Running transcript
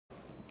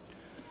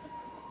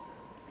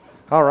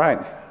All right.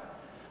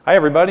 Hi,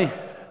 everybody.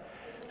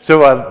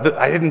 So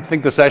I didn't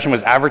think the session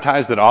was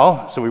advertised at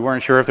all, so we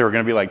weren't sure if there were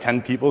going to be like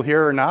 10 people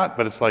here or not,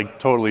 but it's like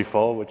totally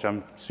full, which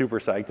I'm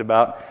super psyched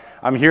about.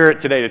 I'm here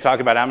today to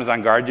talk about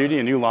Amazon GuardDuty,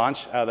 a new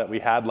launch that we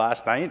had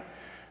last night.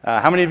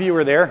 How many of you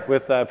were there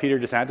with Peter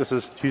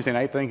DeSantis' Tuesday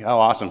night thing? Oh,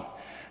 awesome.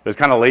 It was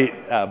kind of late,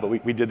 but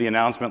we did the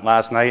announcement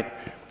last night.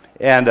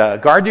 And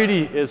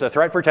GuardDuty is a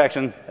threat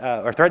protection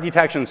or threat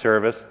detection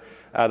service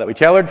that we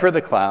tailored for the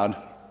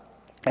cloud.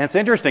 And it's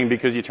interesting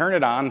because you turn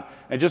it on, and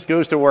it just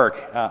goes to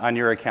work on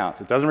your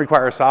accounts. It doesn't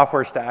require a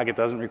software stack. It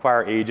doesn't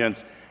require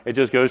agents. It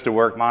just goes to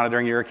work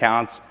monitoring your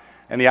accounts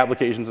and the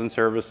applications and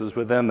services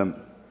within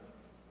them.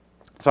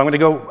 So I'm going to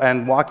go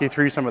and walk you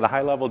through some of the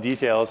high-level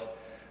details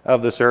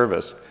of the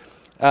service.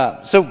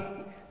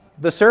 So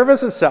the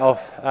service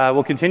itself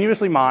will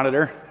continuously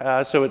monitor.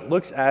 So it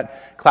looks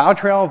at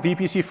CloudTrail,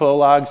 VPC flow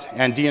logs,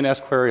 and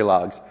DNS query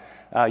logs.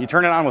 You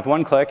turn it on with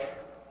one click,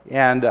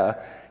 and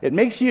it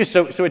makes use,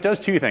 so it does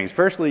two things.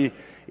 Firstly,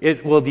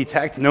 it will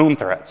detect known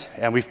threats,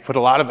 and we've put a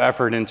lot of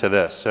effort into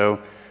this. So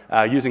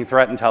using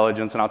threat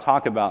intelligence, and I'll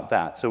talk about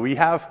that. So we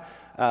have,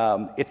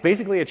 it's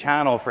basically a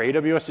channel for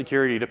AWS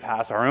security to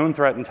pass our own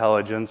threat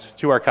intelligence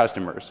to our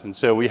customers. And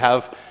so we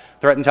have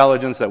threat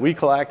intelligence that we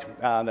collect,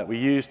 that we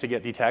use to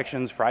get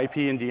detections for IP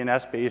and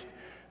DNS-based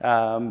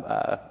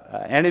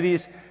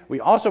entities. We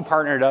also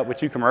partnered up with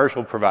two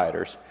commercial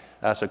providers.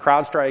 So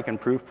CrowdStrike and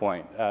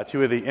Proofpoint,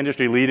 two of the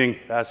industry-leading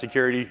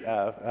security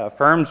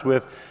firms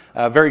with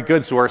a very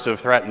good source of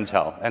threat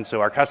intel. And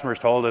so our customers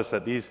told us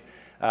that these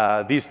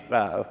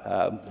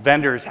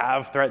vendors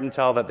have threat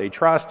intel that they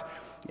trust,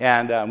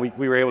 and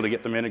we were able to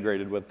get them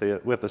integrated with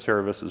the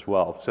service as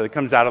well. So it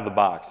comes out of the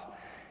box.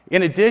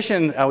 In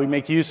addition, we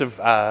make use of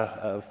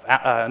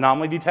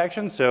anomaly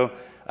detection, so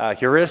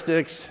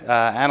heuristics,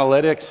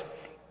 analytics,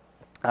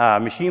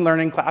 machine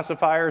learning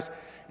classifiers,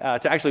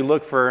 to actually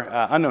look for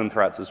unknown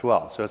threats as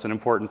well. So it's an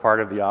important part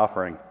of the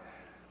offering.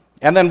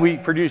 And then we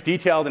produce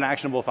detailed and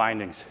actionable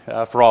findings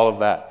for all of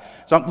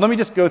that. So let me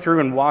just go through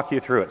and walk you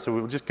through it. So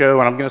we'll just go,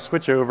 and I'm going to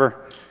switch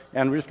over,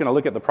 and we're just going to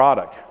look at the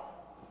product.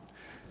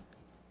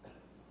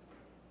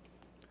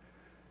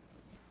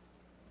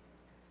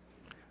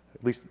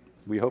 At least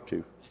we hope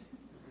to.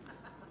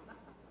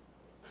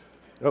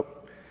 Oh,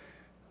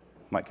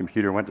 my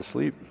computer went to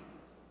sleep.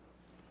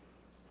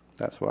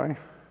 That's why.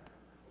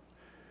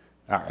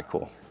 All right,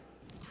 cool.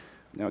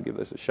 Now I'll give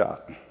this a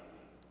shot.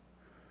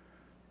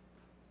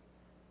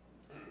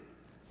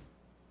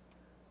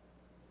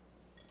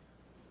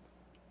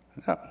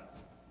 Oh,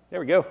 there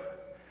we go.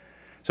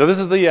 So this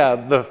is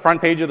the front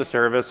page of the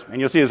service,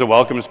 and you'll see there's a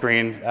welcome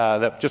screen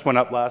that just went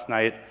up last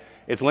night.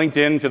 It's linked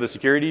in to the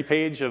security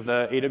page of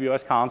the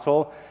AWS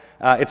console.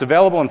 It's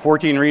available in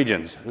 14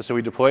 regions, so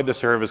we deployed the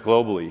service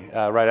globally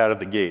right out of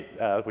the gate,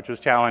 which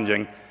was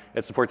challenging.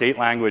 It supports 8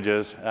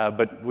 languages,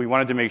 but we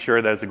wanted to make sure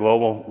that it's a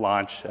global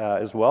launch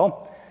as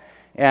well.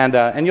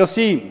 And you'll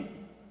see,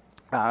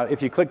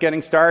 if you click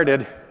Getting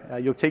Started,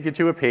 you'll take you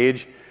to a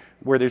page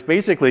where there's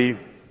basically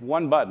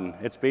one button.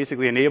 It's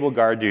basically Enable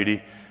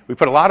GuardDuty. We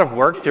put a lot of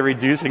work to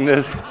reducing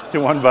this to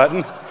one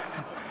button.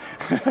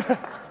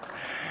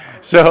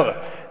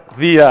 So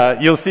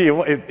you'll see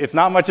it's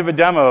not much of a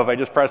demo if I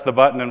just press the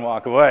button and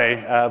walk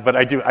away, but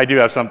I do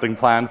have something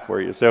planned for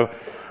you. So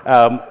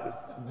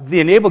the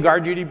Enable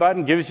GuardDuty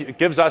button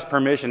gives us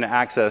permission to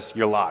access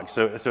your logs.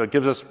 So it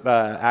gives us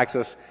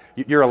access.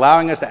 You're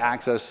allowing us to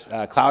access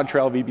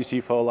CloudTrail,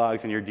 VPC flow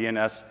logs, and your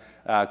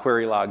DNS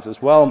query logs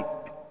as well.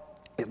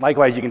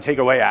 Likewise, you can take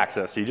away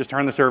access. So you just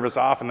turn the service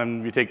off, and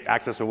then you take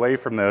access away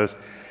from those.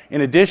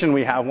 In addition,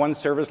 we have one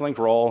service link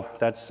role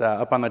that's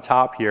up on the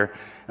top here.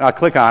 And I'll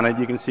click on it.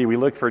 You can see we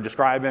look for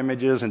describe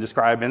images and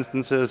describe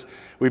instances.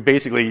 We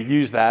basically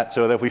use that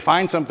so that if we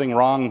find something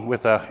wrong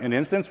with an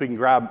instance, we can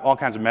grab all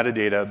kinds of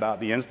metadata about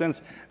the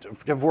instance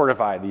to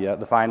fortify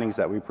the findings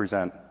that we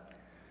present.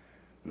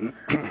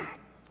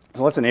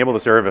 So let's enable the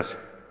service.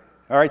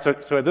 All right,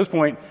 so at this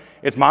point,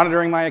 it's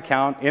monitoring my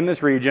account in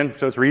this region,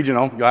 so it's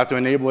regional. You'll have to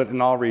enable it in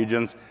all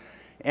regions.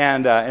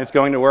 And it's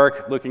going to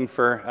work, looking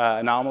for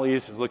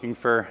anomalies, it's looking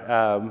for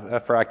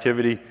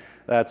activity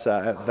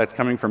that's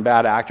coming from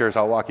bad actors.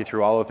 I'll walk you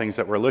through all the things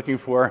that we're looking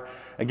for.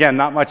 Again,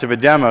 not much of a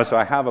demo, so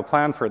I have a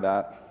plan for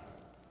that.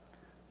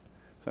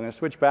 So I'm going to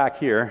switch back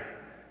here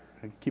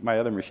and keep my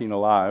other machine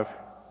alive.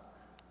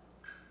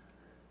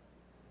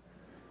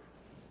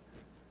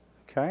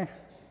 Okay.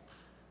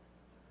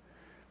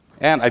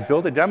 And I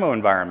built a demo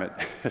environment.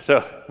 So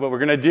what we're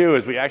going to do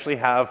is we actually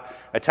have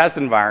a test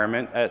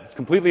environment. It's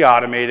completely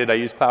automated. I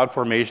use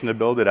CloudFormation to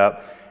build it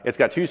up. It's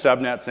got 2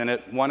 subnets in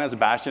it. One has a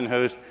Bastion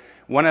host.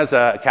 One has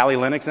a Kali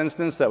Linux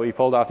instance that we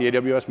pulled off the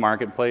AWS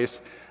Marketplace.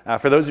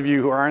 For those of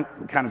you who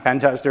aren't kind of pen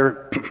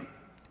tester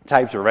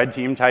types or red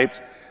team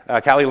types,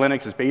 Kali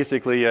Linux is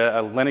basically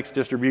a Linux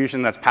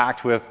distribution that's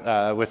packed with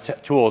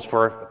tools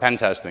for pen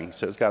testing.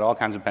 So it's got all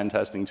kinds of pen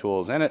testing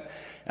tools in it.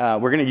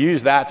 We're going to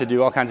use that to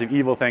do all kinds of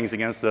evil things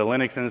against the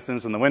Linux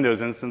instance and the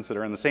Windows instance that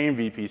are in the same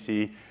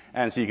VPC,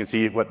 and so you can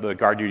see what the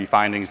GuardDuty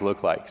findings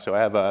look like. So I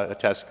have a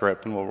test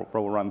script, and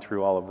we'll run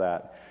through all of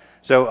that.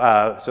 So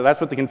that's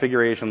what the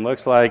configuration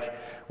looks like.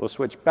 We'll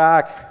switch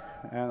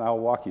back, and I'll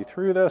walk you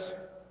through this.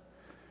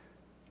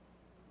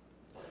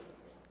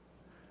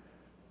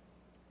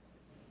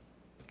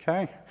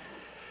 Okay.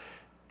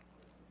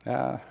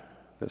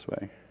 This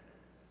way.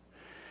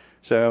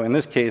 So in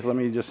this case, let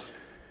me just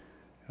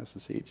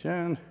SSH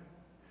in.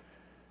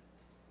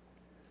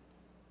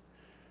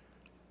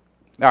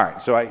 All right,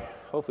 so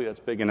hopefully that's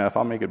big enough.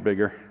 I'll make it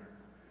bigger.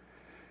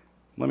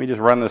 Let me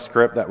just run the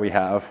script that we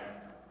have.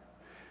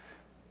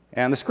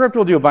 And the script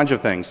will do a bunch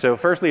of things. So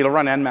firstly, it'll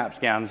run Nmap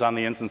scans on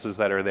the instances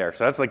that are there.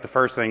 So that's like the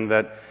first thing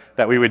that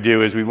we would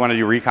do is we want to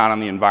do recon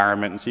on the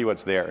environment and see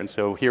what's there. And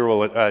so here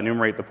we'll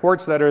enumerate the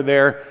ports that are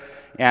there.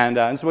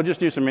 And so we'll just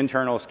do some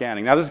internal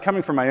scanning. Now this is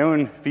coming from my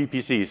own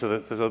VPC, so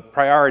there's a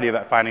priority of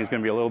that finding is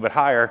going to be a little bit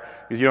higher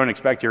because you don't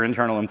expect your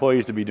internal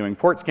employees to be doing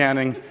port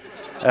scanning.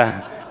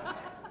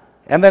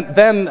 And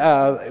then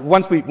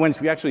once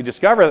we actually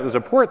discover that there's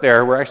a port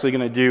there, we're actually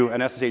going to do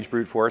an SSH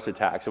brute force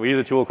attack. So we use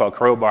a tool called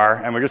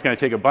Crowbar, and we're just going to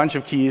take a bunch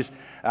of keys.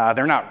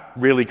 They're not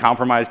really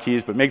compromised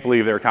keys, but make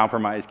believe they're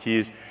compromised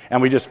keys,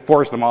 and we just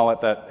force them all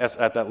at that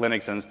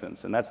Linux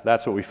instance. And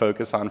that's what we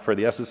focus on for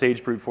the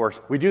SSH brute force.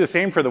 We do the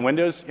same for the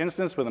Windows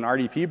instance with an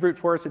RDP brute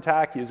force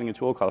attack using a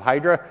tool called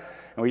Hydra.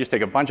 And we just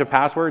take a bunch of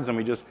passwords and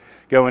we just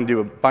go and do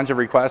a bunch of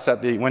requests at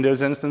the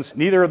Windows instance.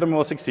 Neither of them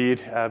will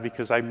succeed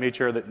because I made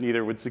sure that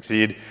neither would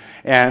succeed.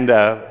 And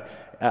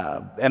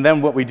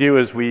then what we do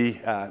is we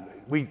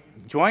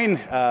join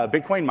a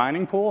Bitcoin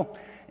mining pool.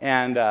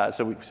 And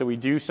so we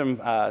do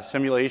some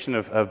simulation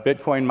of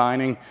Bitcoin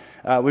mining.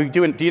 We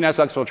do a DNS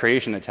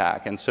exfiltration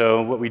attack. And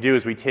so what we do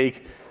is we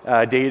take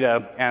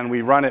data and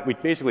we run it. We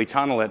basically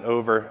tunnel it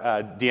over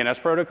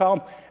DNS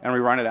protocol, and we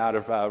run it out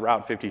of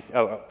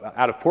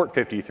out of port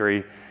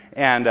 53.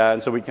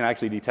 And so we can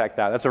actually detect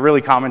that. That's a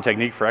really common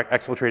technique for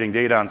exfiltrating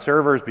data on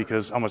servers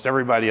because almost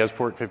everybody has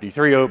port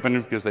 53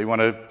 open because they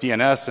want to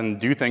DNS and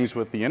do things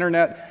with the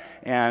internet.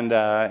 And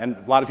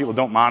a lot of people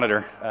don't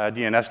monitor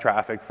DNS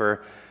traffic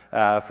for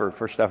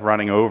stuff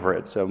running over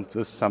it. So this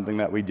is something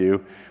that we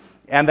do.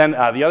 And then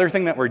the other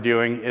thing that we're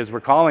doing is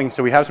we're calling,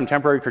 so we have some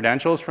temporary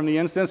credentials from the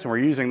instance, and we're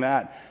using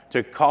that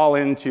to call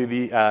into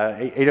the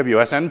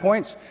AWS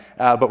endpoints,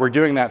 but we're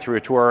doing that through a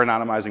Tor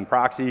anonymizing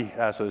proxy,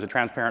 so there's a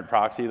transparent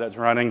proxy that's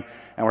running,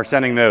 and we're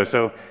sending those.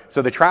 So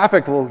the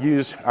traffic will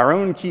use our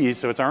own keys,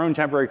 so it's our own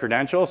temporary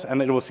credentials,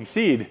 and it will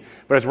succeed,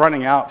 but it's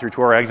running out through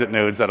Tor exit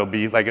nodes that'll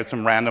be like at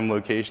some random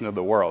location of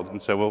the world,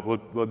 and so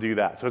we'll do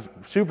that. So it's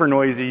super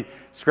noisy,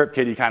 script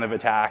kiddie kind of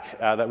attack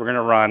that we're going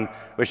to run,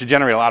 which should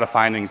generate a lot of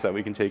findings that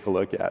we can take a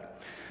look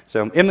at.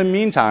 So in the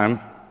meantime,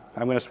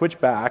 I'm going to switch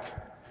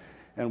back,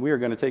 and we are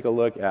going to take a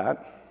look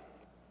at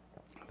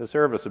the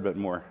service a bit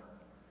more.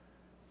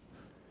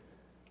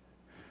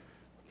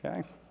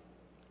 Okay.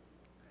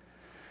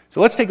 So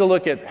let's take a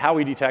look at how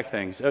we detect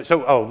things.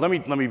 Let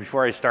me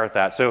before I start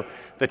that. So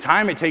the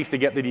time it takes to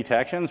get the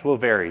detections will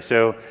vary.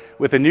 So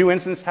with the new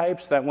instance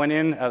types that went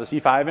in, the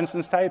C5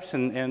 instance types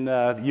in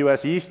the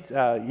US East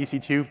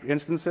EC2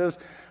 instances,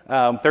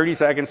 30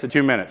 seconds to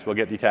 2 minutes we'll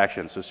get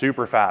detections, so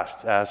super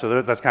fast.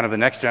 So that's kind of the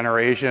next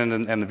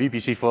generation, and the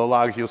VPC flow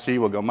logs you'll see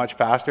will go much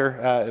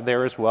faster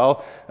there as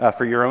well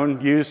for your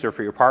own use or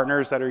for your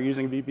partners that are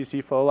using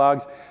VPC flow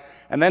logs.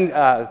 And then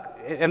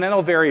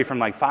it'll vary from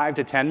like 5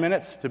 to 10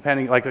 minutes,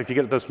 depending. Like if you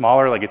get the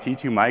smaller, like a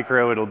T2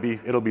 Micro,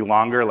 it'll be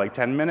longer, like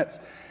 10 minutes.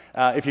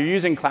 If you're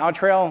using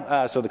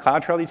CloudTrail, so the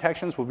CloudTrail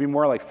detections will be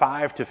more like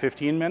 5 to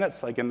 15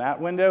 minutes, like in that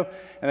window,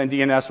 and then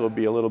DNS will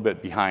be a little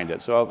bit behind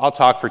it. So I'll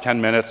talk for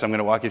 10 minutes. I'm going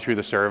to walk you through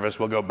the service.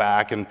 We'll go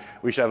back, and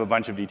we should have a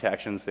bunch of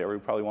detections there. We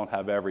probably won't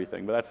have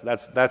everything, but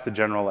that's the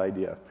general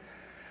idea.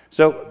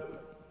 So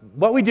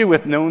what we do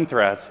with known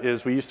threats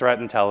is we use threat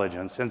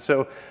intelligence. And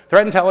so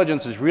threat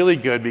intelligence is really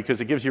good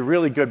because it gives you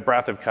really good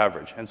breadth of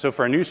coverage. And so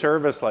for a new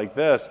service like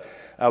this,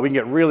 we can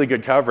get really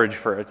good coverage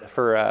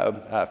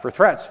for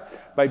threats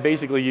by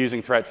basically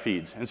using threat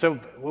feeds. And so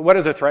what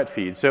is a threat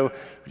feed? So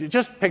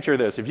just picture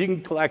this. If you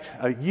can collect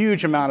a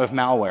huge amount of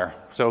malware,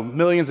 so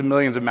millions and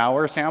millions of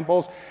malware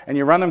samples, and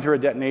you run them through a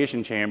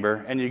detonation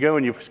chamber, and you go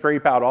and you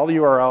scrape out all the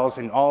URLs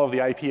and all of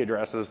the IP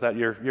addresses that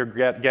you're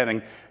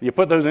getting, you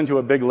put those into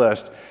a big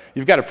list,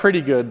 you've got a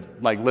pretty good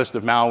list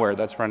of malware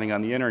that's running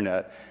on the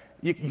internet.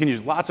 You can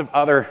use lots of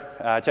other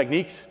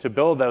techniques to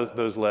build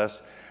those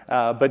lists,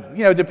 but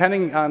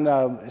depending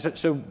on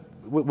so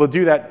we'll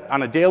do that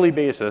on a daily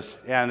basis,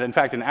 and in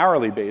fact an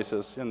hourly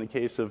basis in the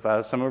case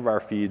of some of our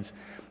feeds,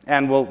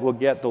 and we'll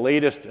get the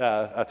latest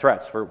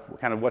threats for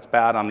kind of what's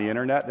bad on the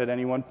internet at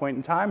any one point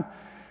in time.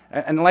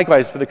 And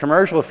likewise, for the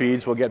commercial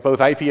feeds, we'll get both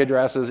IP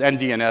addresses and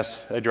DNS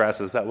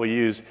addresses that we'll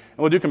use, and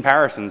we'll do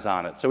comparisons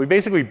on it. So we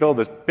basically build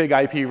this big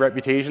IP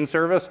reputation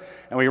service,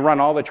 and we run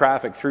all the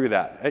traffic through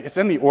that. It's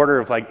in the order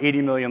of like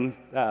 80 million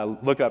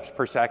lookups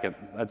per second.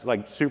 That's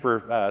like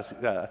super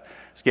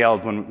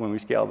scaled when we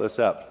scale this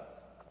up.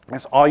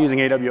 It's all using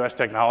AWS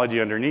technology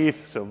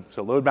underneath, so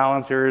load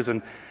balancers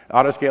and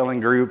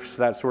auto-scaling groups,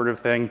 that sort of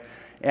thing.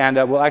 And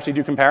we'll actually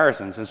do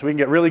comparisons, and so we can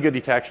get really good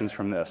detections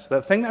from this.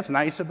 The thing that's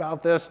nice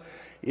about this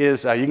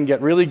is you can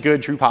get really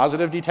good true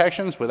positive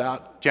detections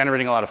without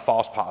generating a lot of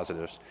false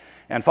positives.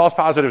 And false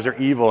positives are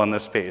evil in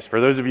this space.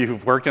 For those of you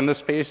who've worked in this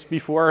space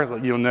before,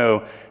 you'll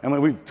know,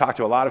 and we've talked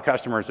to a lot of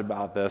customers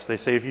about this, they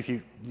say if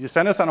you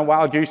send us on a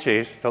wild goose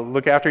chase to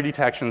look after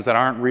detections that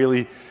aren't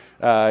really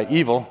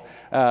evil,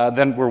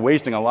 then we're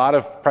wasting a lot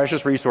of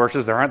precious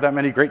resources. There aren't that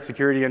many great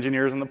security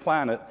engineers on the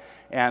planet,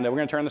 and we're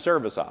going to turn the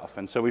service off.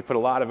 And so we put a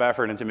lot of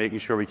effort into making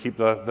sure we keep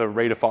the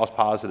rate of false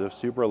positives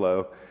super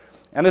low.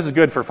 And this is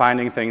good for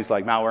finding things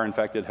like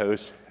malware-infected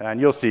hosts. And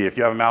you'll see, if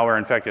you have a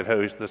malware-infected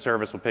host, the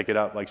service will pick it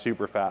up like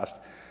super fast.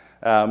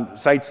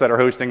 Sites that are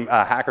hosting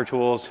hacker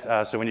tools,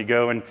 so when you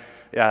go and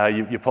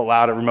you pull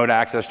out a remote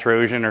access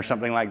Trojan or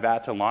something like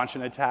that to launch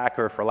an attack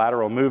or for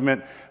lateral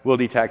movement, we'll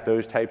detect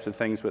those types of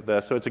things with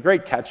this. So it's a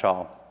great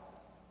catch-all.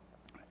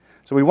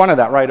 So we wanted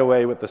that right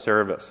away with the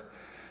service.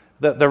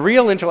 The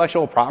real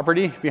intellectual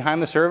property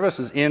behind the service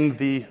is in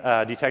the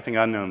detecting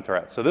unknown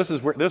threats. So this is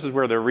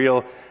where the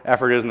real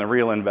effort is and the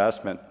real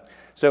investment.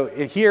 So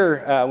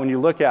here, when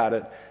you look at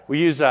it, we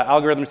use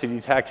algorithms to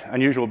detect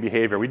unusual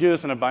behavior. We do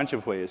this in a bunch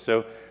of ways.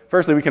 So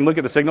firstly, we can look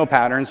at the signal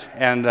patterns,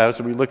 and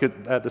so we look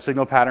at the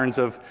signal patterns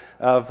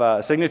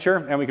of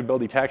signature, and we can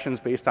build detections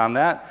based on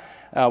that.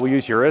 We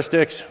use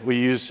heuristics. We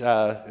use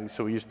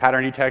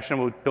pattern detection.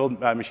 We'll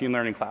build machine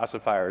learning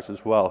classifiers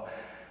as well.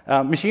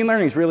 Machine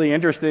learning is really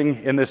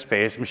interesting in this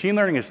space. Machine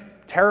learning is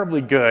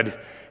terribly good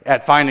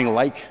at finding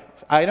like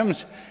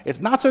items.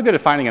 It's not so good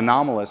at finding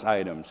anomalous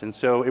items. And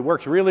so it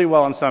works really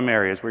well in some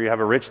areas where you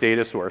have a rich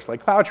data source,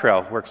 like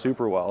CloudTrail works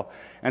super well.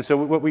 And so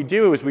what we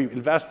do is we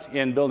invest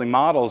in building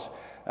models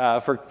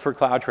for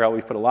CloudTrail.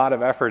 We've put a lot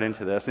of effort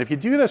into this. And if you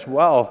do this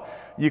well,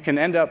 you can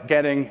end up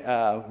getting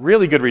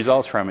really good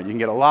results from it. You can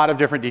get a lot of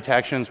different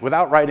detections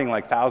without writing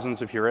like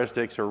thousands of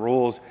heuristics or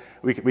rules.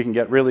 We can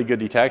get really good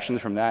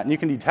detections from that. And you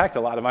can detect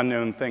a lot of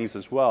unknown things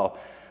as well.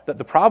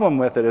 The problem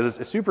with it is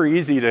it's super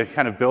easy to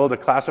kind of build a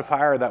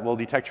classifier that will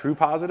detect true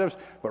positives,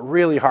 but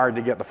really hard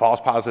to get the false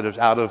positives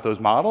out of those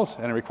models,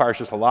 and it requires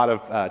just a lot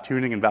of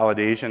tuning and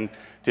validation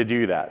to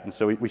do that. And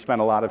so we spend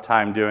a lot of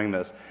time doing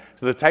this.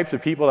 So the types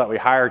of people that we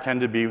hire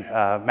tend to be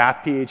math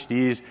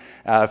PhDs,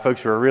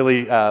 folks who are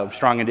really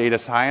strong in data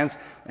science,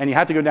 and you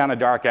have to go down a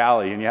dark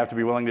alley, and you have to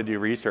be willing to do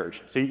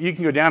research. So you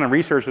can go down and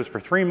research this for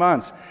 3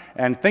 months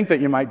and think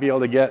that you might be able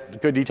to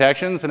get good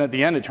detections, and at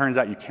the end it turns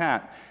out you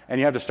can't, and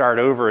you have to start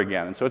over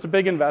again. And so it's a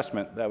big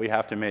investment that we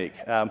have to make.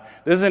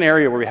 This is an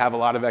area where we have a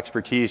lot of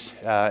expertise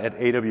at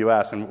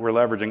AWS, and we're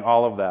leveraging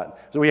all of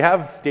that. So we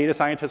have data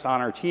scientists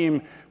on our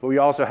team, but we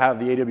also have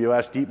the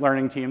AWS deep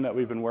learning team that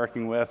we've been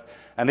working with,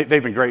 and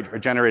they've been great for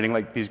generating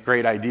like these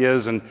great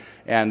ideas, and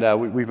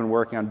we've been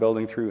working on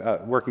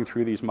working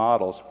through these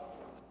models.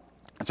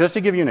 Just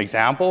to give you an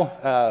example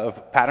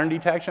of pattern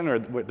detection or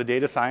what the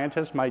data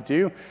scientist might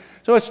do,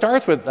 so it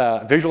starts with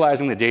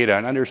visualizing the data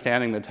and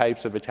understanding the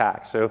types of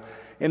attacks. So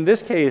in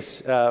this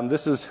case,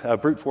 this is a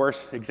brute force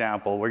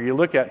example where you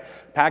look at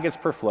packets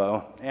per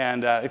flow,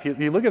 and if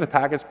you look at the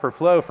packets per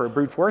flow for a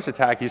brute force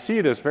attack, you see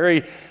this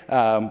very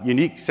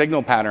unique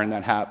signal pattern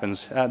that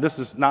happens. This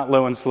is not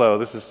low and slow.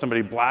 This is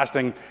somebody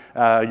blasting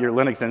your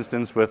Linux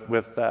instance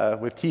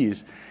with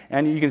keys.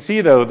 And you can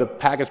see, though, the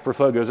packets per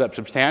flow goes up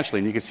substantially,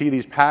 and you can see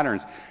these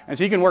patterns. And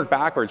so you can work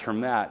backwards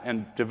from that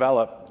and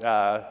develop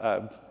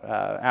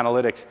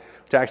analytics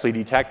to actually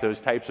detect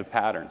those types of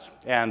patterns.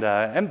 And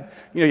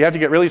you have to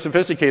get really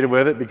sophisticated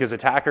with it because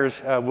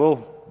attackers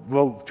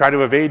will try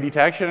to evade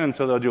detection, and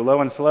so they'll do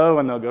low and slow,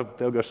 and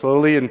they'll go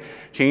slowly and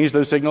change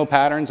those signal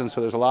patterns. And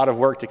so there's a lot of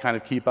work to kind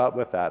of keep up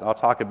with that. I'll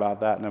talk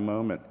about that in a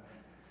moment.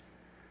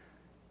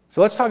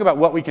 So let's talk about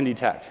what we can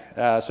detect.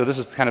 So this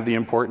is kind of the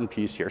important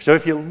piece here. So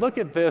if you look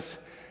at this,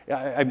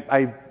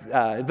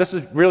 this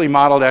is really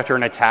modeled after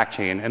an attack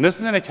chain. And this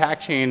is an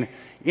attack chain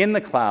in the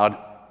cloud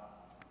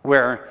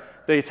where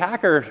the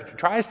attacker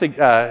tries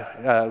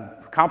to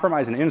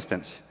compromise an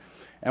instance.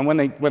 And when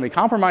they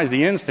compromise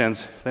the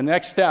instance, the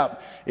next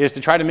step is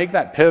to try to make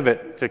that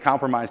pivot to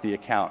compromise the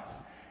account.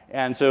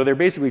 And so they're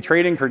basically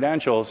trading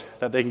credentials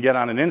that they can get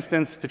on an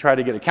instance to try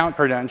to get account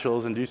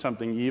credentials and do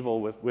something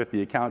evil with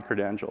the account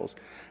credentials.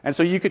 And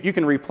so you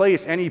can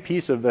replace any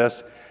piece of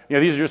this.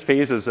 These are just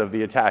phases of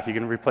the attack. You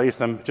can replace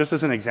them. Just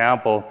as an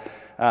example,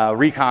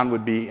 recon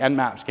would be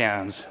Nmap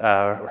scans,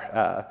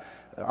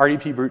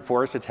 RDP brute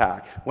force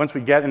attack. Once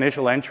we get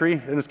initial entry,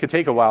 and this could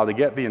take a while to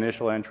get the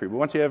initial entry, but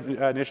once you have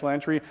initial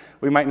entry,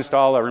 we might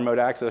install a remote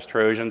access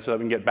Trojan so that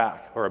we can get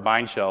back, or a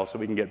bind shell so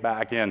we can get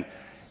back in.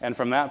 And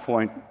from that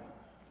point,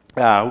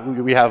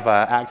 we have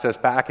access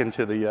back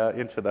into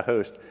the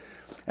host.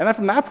 And then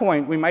from that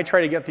point, we might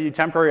try to get the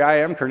temporary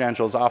IAM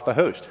credentials off the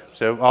host.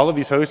 So all of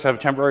these hosts have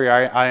temporary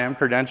IAM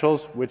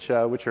credentials, which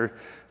are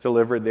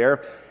delivered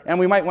there. And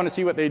we might want to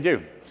see what they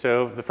do.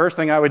 So the first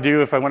thing I would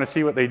do if I want to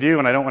see what they do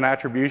and I don't want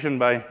attribution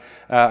by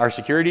our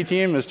security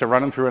team is to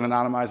run them through an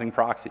anonymizing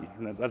proxy.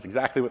 And that's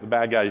exactly what the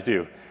bad guys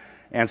do.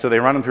 And so they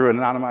run them through an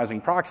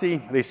anonymizing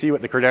proxy. They see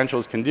what the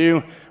credentials can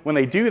do. When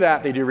they do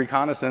that, they do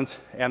reconnaissance,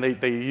 and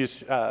they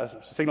use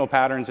signal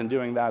patterns in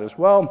doing that as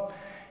well.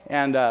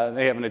 and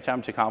they have an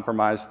attempt to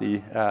compromise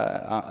the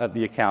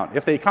account.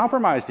 If they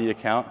compromise the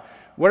account,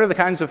 what are the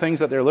kinds of things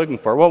that they're looking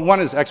for? Well,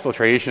 one is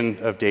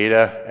exfiltration of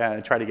data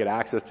and try to get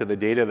access to the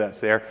data that's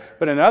there.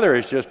 But another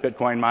is just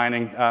Bitcoin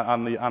mining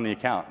on the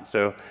account.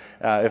 So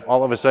if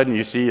all of a sudden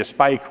you see a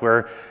spike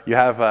where you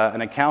have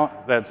an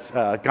account that's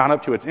gone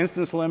up to its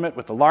instance limit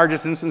with the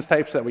largest instance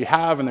types that we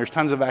have, and there's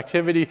tons of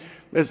activity,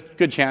 there's a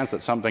good chance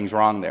that something's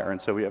wrong there. And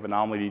so we have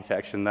anomaly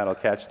detection that'll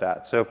catch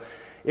that. So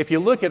if you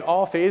look at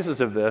all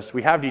phases of this,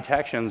 we have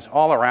detections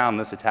all around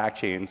this attack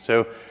chain.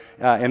 So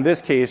in this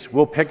case,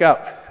 we'll pick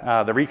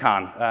up the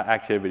recon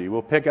activity.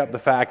 We'll pick up the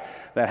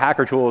fact that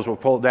hacker tools were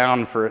pulled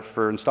down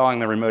for installing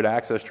the remote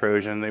access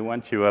Trojan. They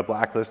went to a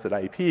blacklisted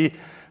IP.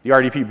 The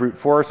RDP brute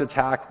force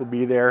attack will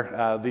be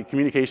there. The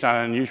communication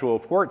on unusual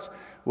ports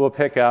will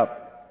pick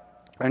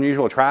up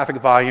unusual traffic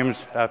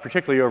volumes,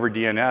 particularly over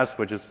DNS,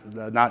 which is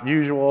not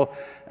usual,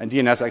 and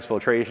DNS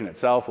exfiltration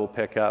itself will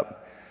pick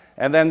up.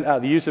 And then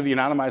the use of the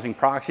anonymizing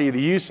proxy,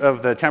 the use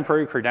of the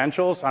temporary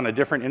credentials on a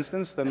different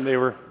instance than they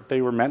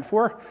were meant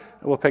for,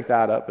 we'll pick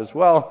that up as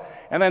well.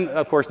 And then,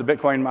 of course, the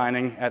Bitcoin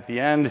mining at the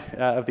end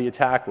of the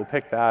attack, we'll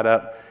pick that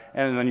up,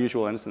 and an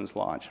unusual instance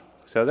launch.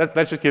 So that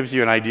just gives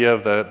you an idea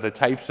of the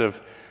types of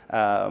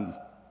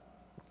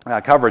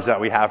coverage that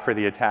we have for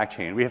the attack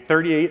chain. We have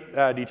 38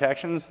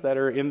 detections that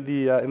are in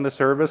the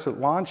service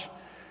at launch.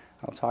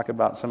 I'll talk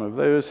about some of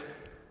those.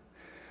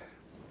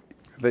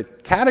 The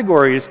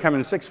categories come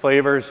in 6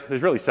 flavors.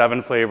 There's really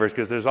 7 flavors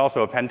because there's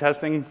also a pen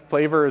testing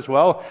flavor as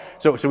well.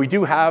 So we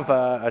do have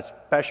a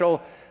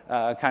special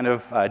kind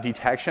of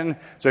detection.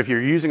 So if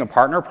you're using a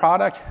partner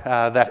product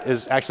that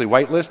is actually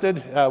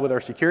whitelisted with our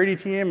security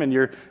team and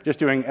you're just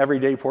doing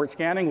everyday port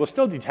scanning, we'll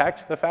still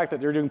detect the fact that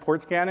they're doing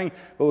port scanning,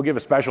 but we'll give a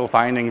special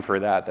finding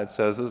for that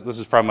says this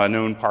is from a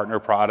known partner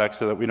product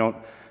so that we don't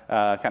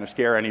kind of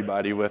scare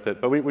anybody with it.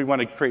 But we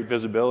want to create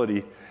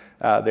visibility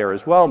there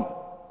as well.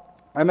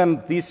 And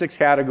then these 6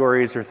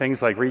 categories are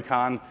things like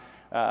recon,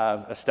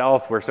 a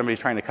stealth where somebody's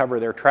trying to cover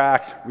their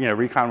tracks,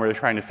 recon where they're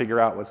trying to figure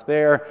out what's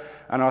there,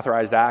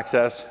 unauthorized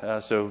access,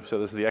 so this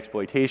is the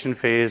exploitation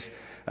phase,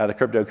 the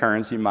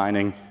cryptocurrency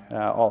mining,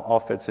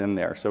 all fits in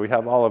there. So we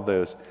have all of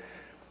those.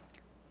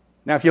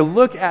 Now, if you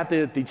look at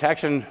the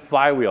detection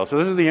flywheel, so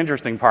this is the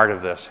interesting part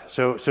of this.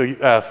 So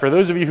for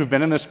those of you who've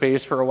been in this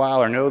space for a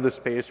while or know this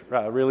space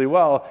really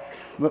well,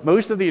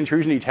 most of the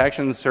intrusion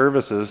detection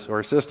services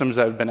or systems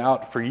that have been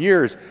out for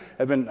years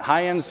have been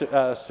high-end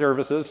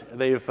services.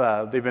 They've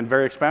been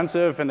very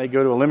expensive, and they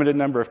go to a limited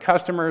number of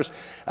customers.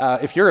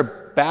 If you're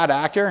a bad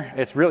actor,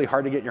 it's really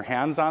hard to get your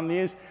hands on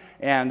these,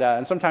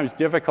 and sometimes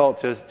difficult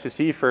to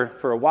see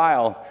for a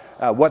while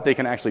what they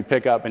can actually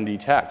pick up and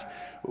detect.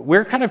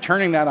 We're kind of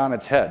turning that on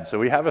its head. So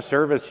we have a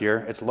service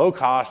here. It's low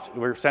cost.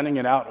 We're sending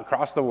it out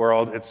across the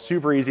world. It's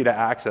super easy to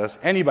access.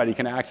 Anybody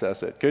can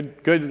access it.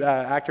 Good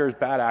actors,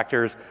 bad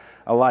actors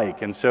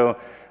alike. And so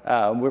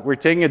we're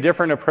taking a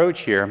different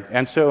approach here.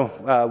 And so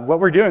what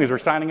we're doing is we're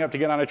signing up to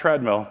get on a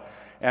treadmill.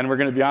 And we're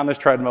going to be on this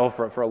treadmill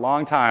for a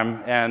long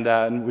time,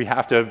 and we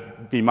have to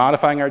be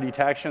modifying our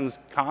detections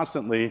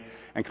constantly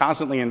and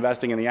constantly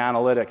investing in the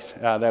analytics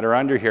that are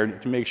under here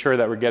to make sure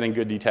that we're getting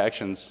good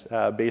detections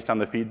based on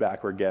the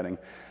feedback we're getting.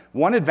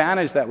 One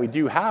advantage that we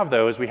do have,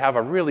 though, is we have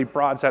a really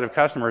broad set of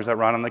customers that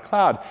run on the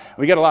cloud.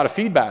 We get a lot of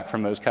feedback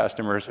from those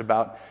customers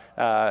about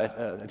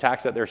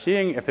attacks that they're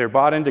seeing. If they're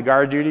bought into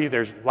GuardDuty,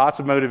 there's lots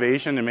of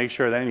motivation to make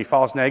sure that any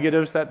false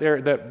negatives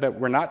that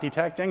we're not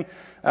detecting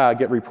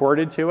get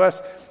reported to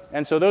us.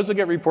 And so those will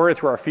get reported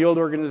through our field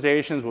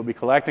organizations. We'll be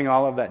collecting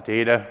all of that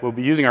data. We'll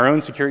be using our own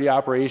security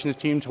operations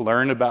team to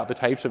learn about the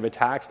types of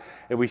attacks.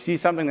 If we see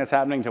something that's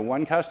happening to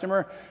one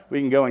customer, we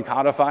can go and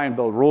codify and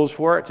build rules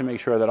for it to make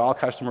sure that all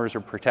customers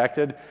are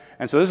protected.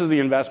 And so this is the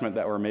investment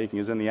that we're making,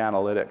 is in the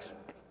analytics.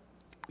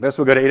 This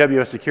will go to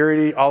AWS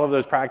security. All of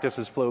those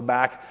practices flow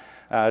back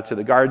to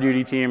the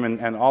GuardDuty team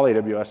and all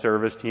AWS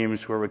service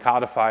teams, where we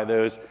codify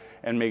those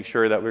and make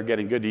sure that we're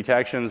getting good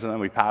detections, and then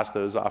we pass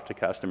those off to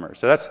customers.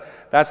 So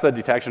that's the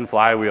detection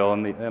flywheel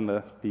and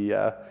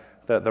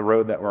the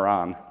road that we're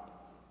on.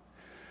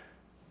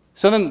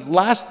 So then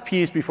last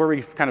piece before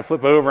we kind of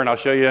flip over and I'll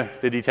show you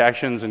the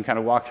detections and kind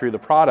of walk through the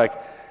product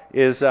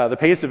is the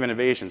pace of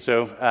innovation.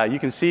 So you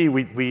can see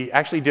we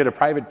actually did a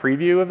private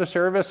preview of the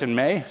service in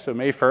May. So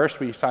May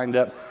 1st, we signed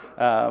up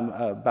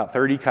about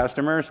 30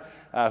 customers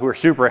who are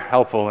super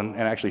helpful in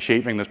actually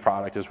shaping this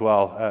product as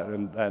well.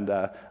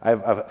 I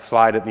have a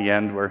slide at the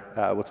end where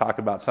we'll talk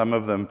about some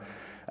of them.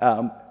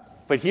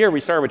 But here we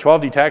started with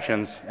 12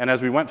 detections, and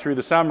as we went through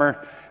the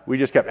summer, we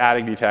just kept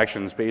adding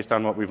detections based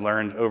on what we've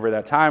learned over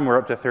that time. We're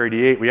up to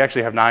 38. We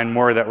actually have 9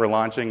 more that we're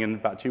launching in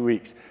about 2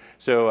 weeks.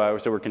 So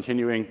we're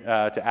continuing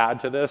to add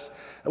to this.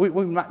 We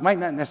might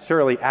not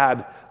necessarily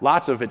add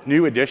lots of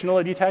new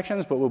additional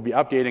detections, but we'll be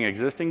updating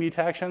existing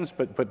detections.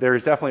 But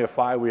there's definitely a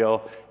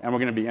flywheel, and we're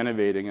going to be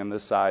innovating on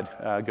this side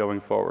going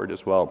forward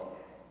as well.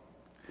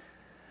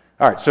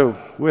 All right, so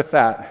with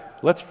that,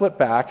 let's flip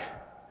back,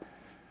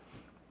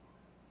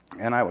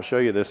 and I will show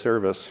you this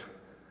service.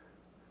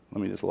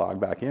 Let me just log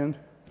back in.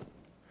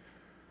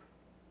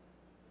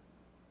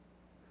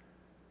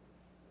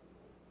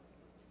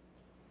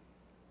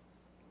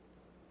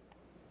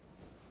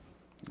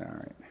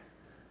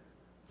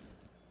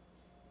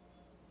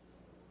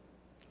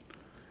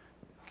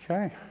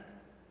 Okay.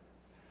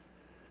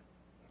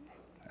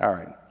 All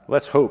right.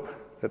 Let's hope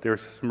that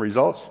there's some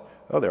results.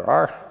 Oh, there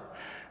are.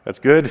 That's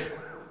good.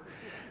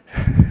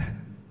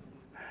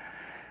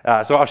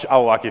 So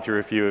I'll walk you through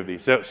a few of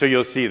these. So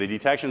you'll see the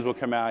detections will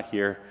come out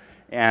here,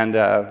 and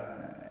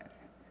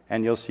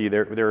you'll see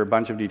there are a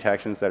bunch of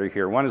detections that are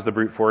here. One is the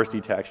brute force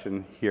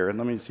detection here. And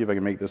let me see if I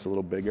can make this a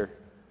little bigger.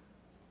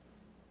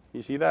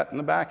 You see that in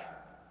the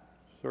back?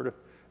 Sort of?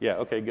 Yeah,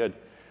 okay, good.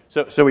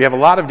 So we have a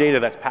lot of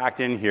data that's packed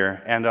in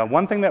here, and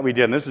one thing that we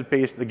did, and this is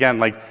based, again,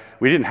 like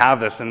we didn't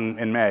have this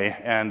in May,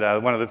 and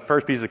one of the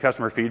first pieces of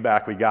customer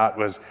feedback we got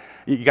was,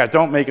 you guys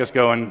don't make us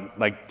go and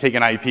like take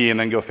an IP and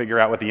then go figure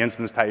out what the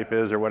instance type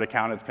is or what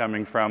account it's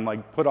coming from,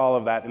 like put all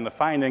of that in the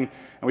finding,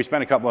 and we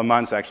spent a couple of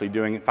months actually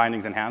doing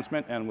findings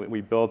enhancement, and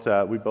we built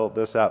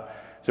this up.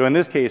 So in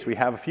this case, we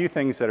have a few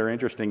things that are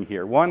interesting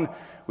here. One,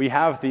 we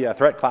have the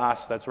threat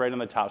class that's right on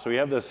the top, so we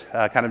have this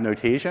kind of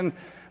notation.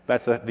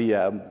 That's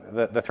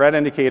the threat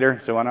indicator,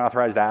 so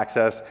unauthorized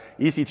access.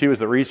 EC2 is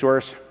the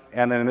resource,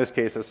 and then in this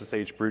case,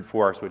 SSH brute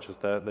force, which is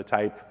the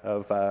type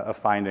of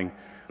finding.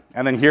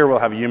 And then here we'll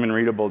have a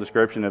human-readable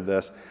description of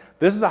this.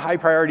 This is a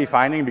high-priority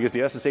finding because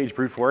the SSH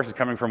brute force is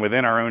coming from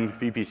within our own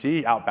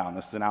VPC outbound.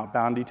 This is an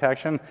outbound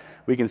detection.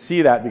 We can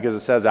see that because it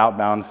says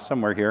outbound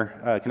somewhere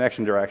here.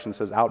 Connection direction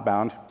says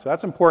outbound, so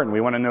that's important.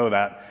 We want to know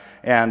that.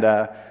 And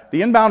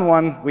the inbound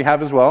one we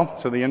have as well,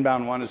 so the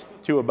inbound one is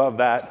 2 above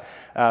that.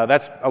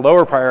 That's a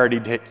lower priority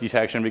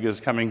detection because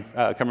it's coming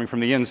from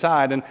the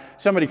inside, and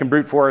somebody can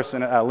brute force a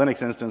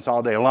Linux instance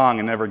all day long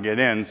and never get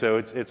in. So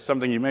it's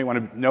something you may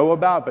want to know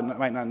about, but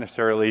might not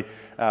necessarily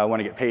want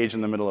to get paged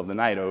in the middle of the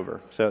night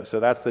over. So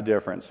that's the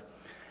difference.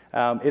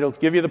 It'll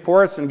give you the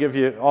ports and give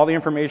you all the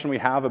information we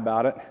have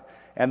about it,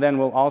 and then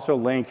we'll also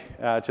link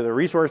to the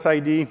resource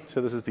ID.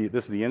 So this is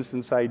the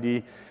instance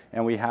ID,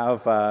 and we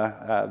have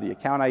the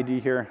account ID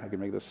here. I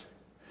can make this.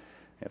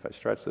 If I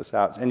stretch this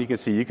out, and you can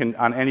see,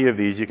 on any of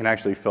these, you can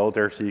actually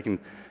filter, so you can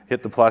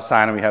hit the plus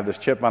sign, and we have this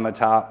chip on the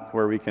top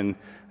where we can,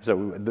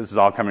 so this is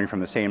all coming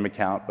from the same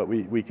account, but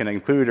we can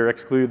include or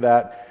exclude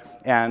that,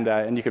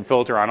 and you can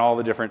filter on all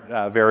the different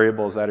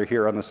variables that are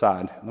here on the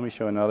side. Let me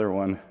show another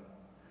one.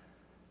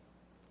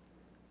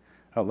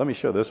 Oh, let me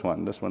show this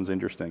one. This one's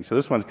interesting. So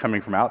this one's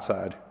coming from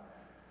outside.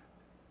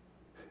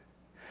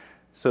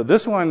 So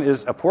this one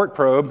is a port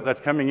probe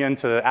that's coming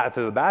into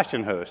the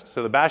Bastion host.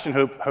 So the Bastion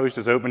host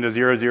is open to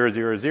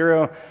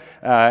 0000,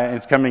 and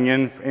it's coming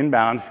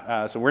inbound.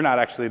 So we're not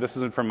actually, this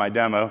isn't from my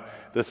demo.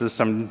 This is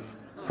some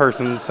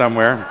person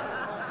somewhere.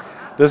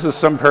 This is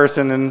some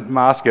person in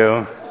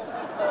Moscow.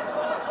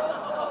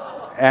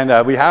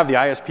 And we have the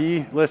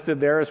ISP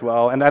listed there as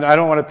well. And I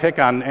don't want to pick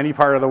on any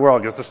part of the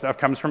world because the stuff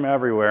comes from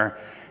everywhere.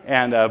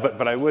 And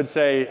but I would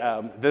say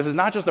this is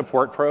not just a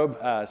port probe,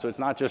 so it's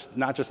not just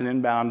an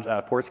inbound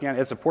port scan.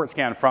 It's a port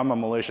scan from a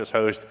malicious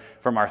host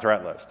from our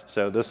threat list.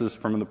 So this is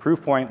from the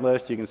Proofpoint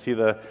list. You can see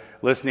the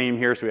list name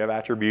here, so we have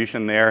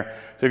attribution there.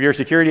 So if you're a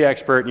security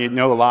expert and you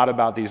know a lot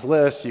about these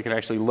lists, you can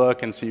actually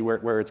look and see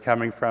where it's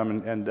coming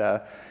from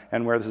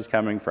and where this is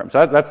coming from.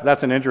 So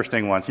that's an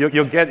interesting one. So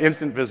you'll get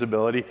instant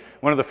visibility.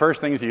 One of the first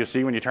things you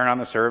see when you turn on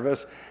the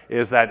service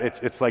is that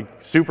it's like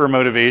super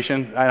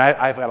motivation. And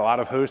I've had a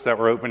lot of hosts that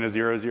were open to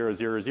 0000,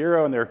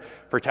 and they're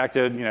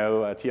protected,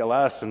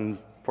 TLS and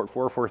port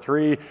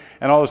 443,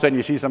 and all of a sudden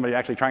you see somebody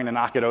actually trying to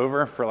knock it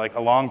over for like a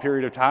long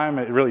period of time.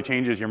 It really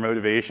changes your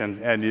motivation,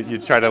 and you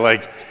try to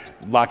like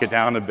lock it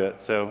down a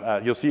bit.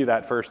 So you'll see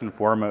that first and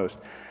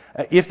foremost.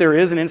 If there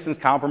is an instance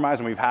compromise,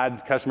 and we've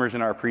had customers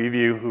in our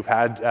preview who've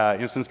had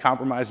instance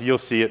compromise, you'll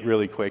see it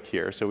really quick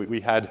here. So we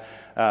had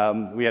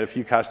a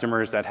few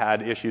customers that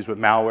had issues with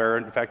malware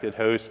infected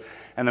hosts,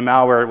 and the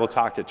malware will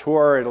talk to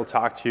Tor, it'll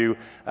talk to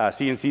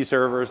CNC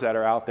servers that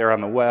are out there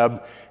on the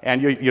web,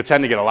 and you'll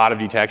tend to get a lot of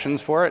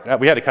detections for it.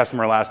 We had a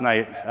customer last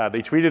night,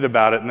 they tweeted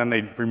about it, and then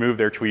they removed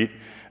their tweet.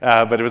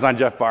 But it was on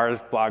Jeff Barr's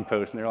blog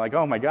post, and they're like,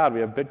 "Oh my God,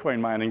 we have Bitcoin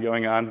mining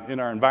going on in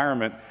our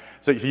environment."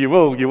 So you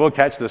will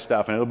catch this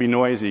stuff, and it'll be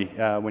noisy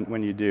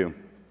when you do.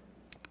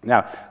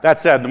 Now, that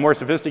said, the more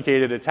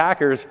sophisticated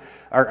attackers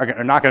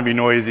are not going to be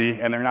noisy,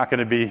 and they're not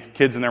going to be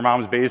kids in their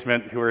mom's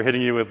basement who are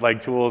hitting you with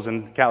like tools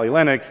and Kali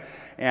Linux,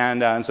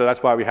 and so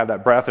that's why we have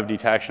that breadth of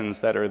detections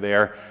that are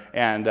there,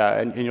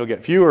 and you'll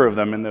get fewer of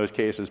them in those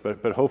cases,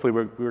 but hopefully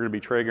we're going to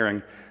be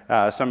triggering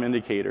some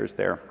indicators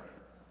there.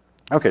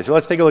 Okay, so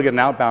let's take a look at an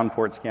outbound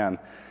port scan.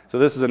 So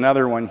this is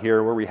another one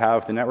here where we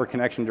have the network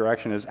connection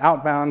direction is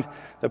outbound,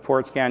 the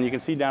port scan. You can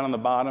see down on the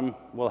bottom,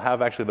 we'll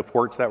have actually the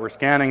ports that we're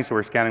scanning. So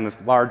we're scanning this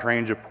large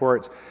range of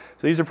ports.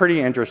 So these are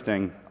pretty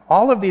interesting.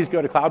 All of these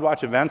go to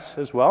CloudWatch events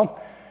as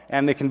well,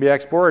 and they can be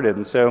exported.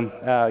 And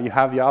so you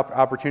have the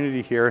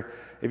opportunity here.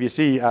 If you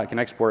see, I can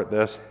export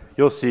this,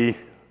 you'll see,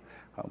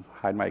 I'll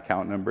hide my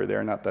account number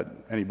there, not that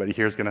anybody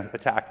here is going to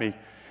attack me.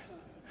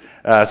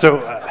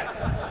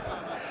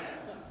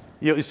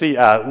 You see,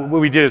 what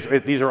we did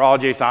is these are all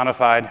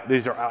JSONified.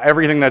 These are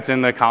everything that's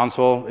in the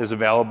console is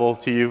available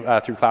to you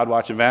through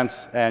CloudWatch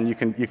events, and you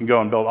can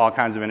go and build all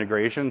kinds of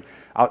integration.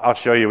 I'll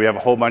show you. We have a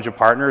whole bunch of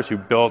partners who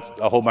built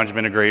a whole bunch of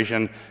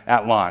integration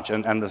at launch,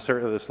 and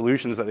the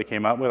solutions that they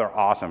came up with are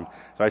awesome.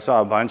 So I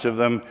saw a bunch of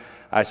them.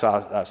 I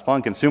saw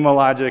Splunk and Sumo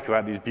Logic, who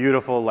had these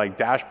beautiful like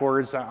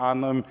dashboards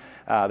on them.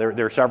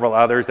 There are several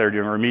others that are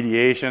doing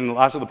remediation.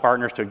 Lots of the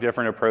partners took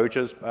different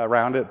approaches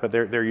around it, but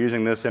they're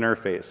using this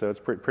interface, so it's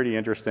pretty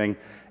interesting.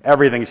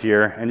 Everything's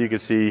here, and you can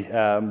see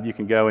you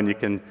can go and you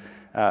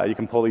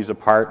can pull these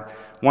apart.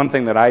 One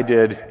thing that I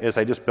did is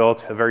I just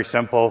built a very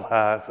simple,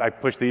 I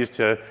pushed these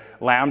to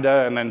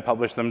Lambda and then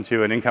published them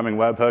to an incoming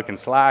webhook in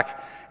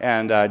Slack,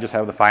 and just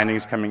have the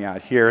findings coming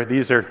out here.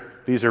 These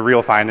are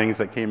real findings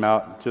that came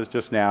out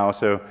just now,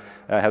 so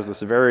it has the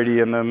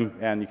severity in them,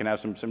 and you can have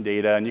some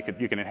data, and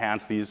you can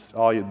enhance these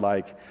all you'd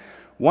like.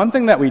 One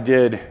thing that we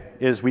did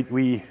is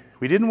we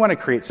didn't want to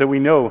create, so we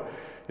know,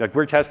 like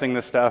we're testing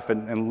this stuff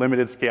in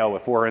limited scale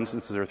with 4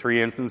 instances or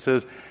 3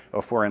 instances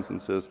or 4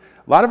 instances.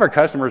 A lot of our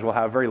customers will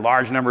have very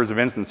large numbers of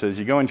instances.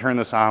 You go and turn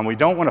this on. We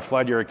don't want to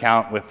flood your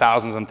account with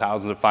thousands and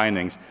thousands of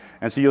findings.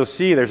 And so you'll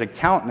see there's a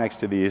count next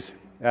to these.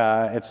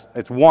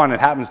 It's 1. It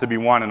happens to be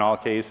 1 in all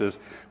cases.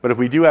 But if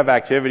we do have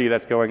activity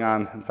that's going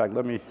on, in fact,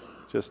 let me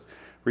just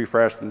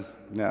refresh.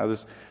 No,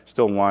 this is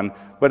still 1.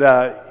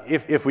 But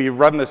if we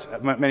run this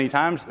many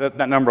times,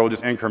 that number will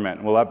just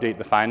increment. We'll update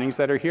the findings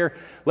that are here.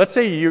 Let's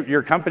say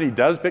your company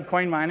does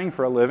Bitcoin mining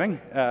for a living,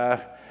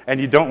 and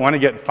you don't want to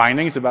get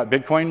findings about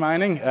Bitcoin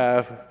mining.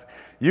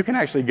 You can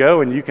actually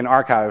go and you can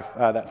archive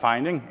that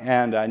finding,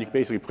 and you can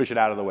basically push it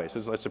out of the way. So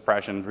it's a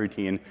suppression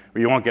routine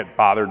where you won't get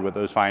bothered with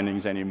those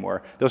findings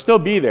anymore. They'll still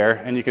be there,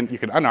 and you can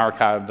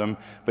unarchive them,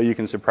 but you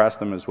can suppress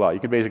them as well. You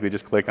can basically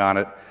just click on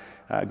it,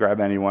 grab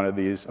any one of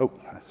these. Oh,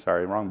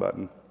 sorry, wrong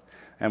button.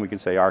 And we can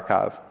say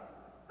archive.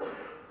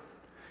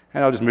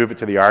 And I'll just move it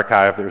to the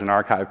archive. There's an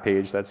archive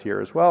page that's here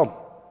as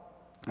well.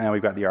 And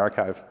we've got the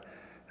archive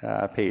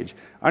page.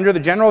 Under the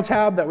general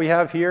tab that we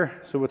have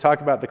here, so we'll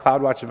talk about the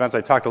CloudWatch events.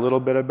 I talked a little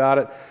bit about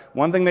it.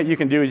 One thing that you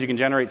can do is you can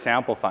generate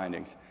sample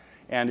findings.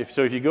 And if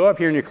you go up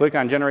here and you click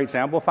on generate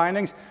sample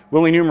findings,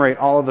 we'll enumerate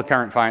all of the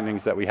current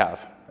findings that we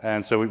have.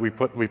 And so we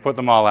put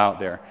them all out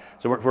there.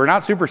 So we're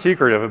not super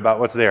secretive about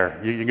what's there.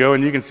 You can go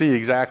and you can see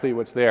exactly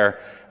what's there.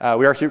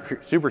 We are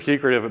super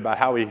secretive about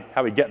how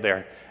we get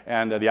there,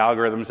 and the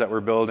algorithms that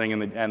we're building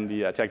and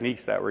the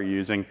techniques that we're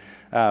using.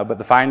 But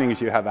the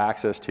findings you have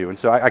access to. And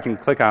so I can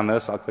click on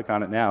this. I'll click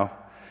on it now.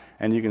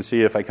 And you can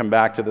see if I come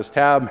back to this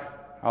tab,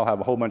 I'll have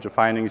a whole bunch of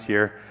findings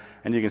here.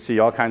 And you can see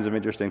all kinds of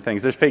interesting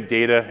things. There's fake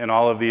data in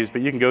all of these,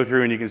 but you can go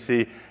through and you can see,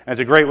 and it's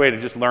a great way to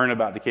just learn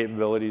about the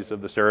capabilities of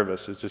the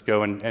service, is just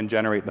go and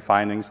generate the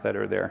findings that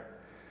are there.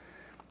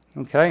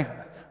 Okay,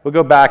 we'll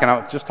go back and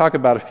I'll just talk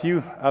about a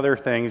few other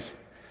things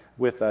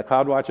with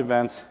CloudWatch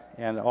events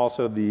and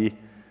also the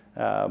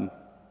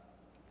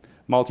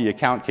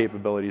multi-account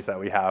capabilities that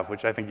we have,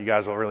 which I think you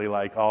guys will really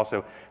like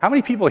also. How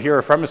many people here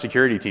are from a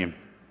security team?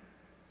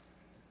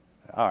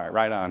 All right,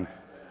 right on.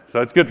 So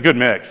it's good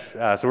mix.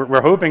 So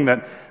we're hoping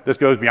that this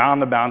goes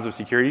beyond the bounds of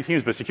security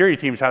teams, but security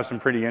teams have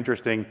some pretty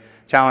interesting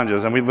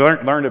challenges, and we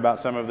learned about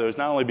some of those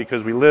not only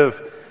because we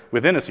live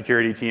within a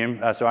security team.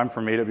 So I'm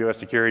from AWS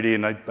Security,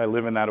 and I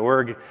live in that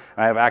org.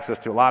 I have access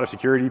to a lot of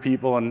security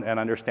people and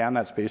understand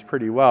that space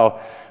pretty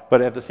well.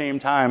 But at the same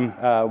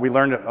time, we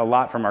learned a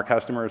lot from our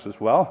customers as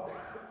well.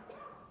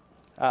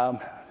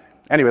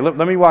 Anyway,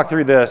 let me walk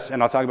through this,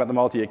 and I'll talk about the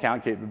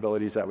multi-account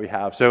capabilities that we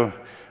have. So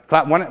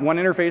one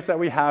interface that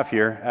we have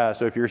here,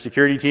 so if you're a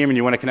security team and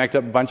you want to connect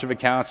up a bunch of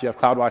accounts, you have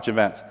CloudWatch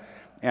events.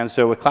 And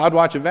so with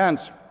CloudWatch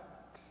events,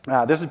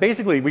 this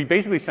is we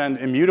basically send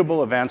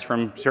immutable events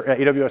from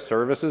AWS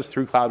services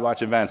through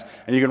CloudWatch events,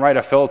 and you can write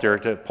a filter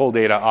to pull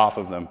data off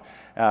of them.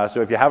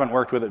 So if you haven't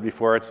worked with it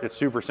before, it's a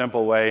super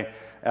simple way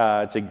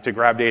to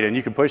grab data, and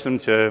you can push them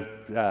to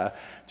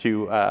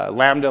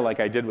Lambda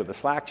like I did with the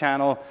Slack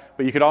channel,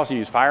 but you could also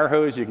use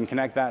Firehose. You can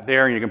connect that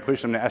there, and you can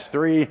push them to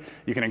S3.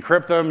 You can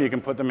encrypt them. You can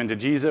put them into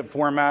gzip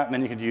format, and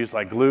then you could use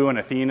like Glue and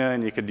Athena,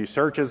 and you could do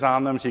searches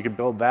on them, so you could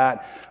build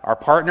that. Our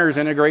partners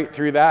integrate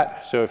through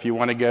that, so if you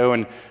want to go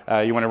and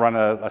you want to run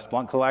a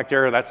Splunk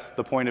collector, that's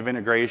the point of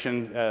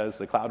integration as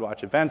the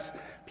CloudWatch events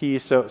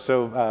piece.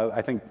 So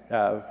I think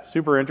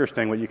super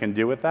interesting what you can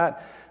do with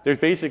that. There's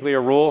basically a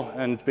rule,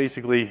 and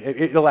basically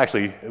it'll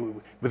actually,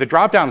 with the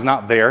drop-down's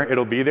not there,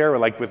 it'll be there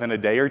like within a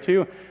day or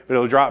two, but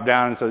it'll drop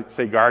down and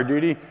say guard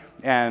duty,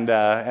 and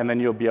then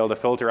you'll be able to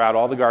filter out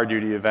all the guard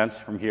duty events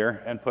from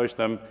here and push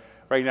them.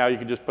 Right now you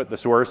can just put the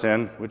source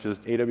in, which is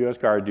AWS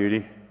guard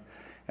duty,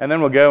 and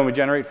then we'll go and we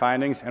generate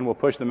findings and we'll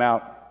push them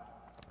out.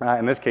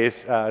 In this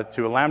case,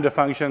 to a Lambda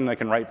function that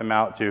can write them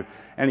out to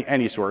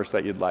any source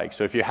that you'd like.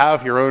 So if you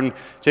have your own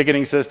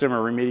ticketing system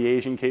or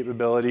remediation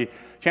capability,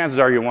 chances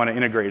are you want to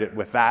integrate it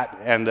with that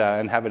and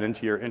have it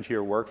into your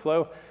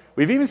workflow.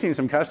 We've even seen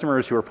some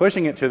customers who are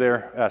pushing it to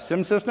their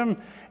SIM system,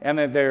 and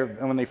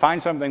when they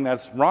find something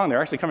that's wrong,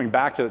 they're actually coming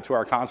back to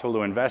our console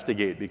to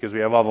investigate, because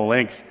we have all the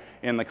links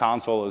in the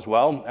console as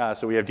well.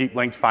 So we have deep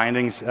linked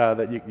findings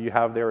that you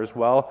have there as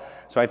well.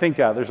 So I think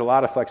there's a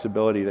lot of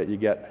flexibility that you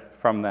get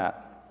from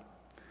that.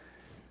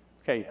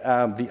 Okay,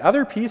 the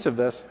other piece of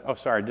this, oh,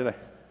 sorry, did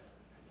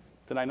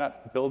Did I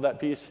not build that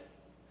piece?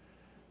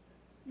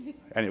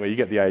 Anyway, you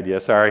get the idea,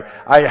 sorry.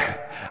 I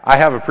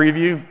have a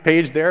preview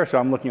page there, so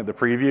I'm looking at the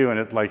preview, and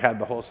it like had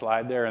the whole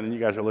slide there, and then you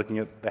guys are looking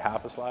at the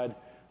half a slide,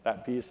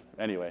 that piece.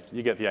 Anyway,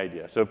 you get the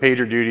idea. So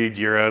PagerDuty,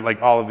 Jira,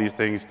 like all of these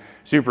things,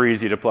 super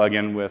easy to plug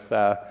in with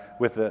the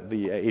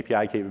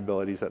API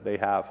capabilities that they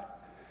have.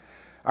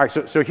 All right,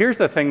 so here's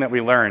the thing that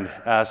we learned.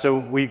 So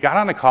we got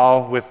on a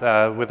call with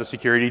a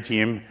security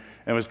team.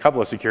 It was a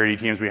couple of security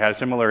teams. We had a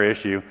similar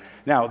issue.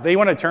 Now, they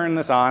want to turn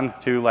this on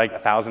to like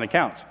 1,000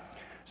 accounts.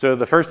 So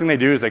the first thing they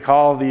do is they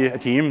call the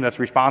team that's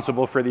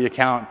responsible for the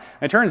account.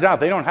 And it turns out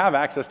they don't have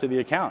access to the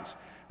accounts.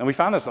 And we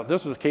found this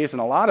was the case in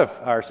a lot of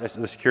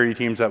the security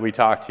teams that we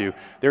talked to.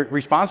 They're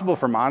responsible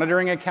for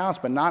monitoring accounts,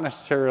 but not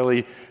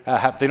necessarily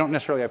they don't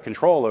necessarily have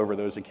control over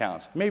those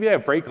accounts. Maybe they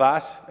have break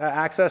glass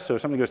access, so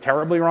if something goes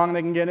terribly wrong,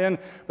 they can get in,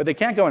 but they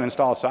can't go and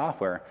install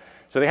software.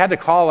 So they had to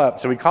call up.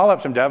 So we call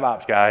up some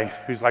DevOps guy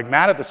who's like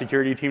mad at the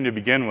security team to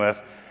begin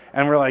with.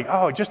 And we're like,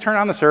 oh, just turn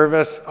on the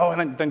service. Oh,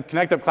 and then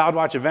connect up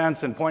CloudWatch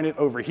events and point it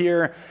over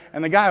here.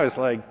 And the guy was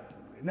like,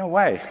 no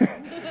way.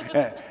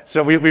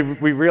 So we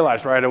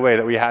realized right away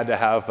that we had to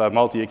have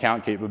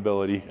multi-account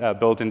capability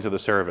built into the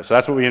service. So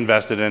that's what we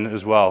invested in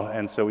as well.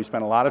 And so we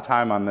spent a lot of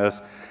time on this.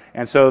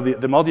 And so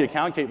the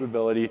multi-account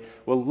capability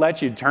will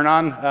let you turn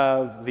on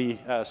the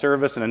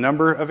service and a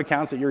number of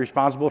accounts that you're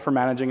responsible for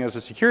managing as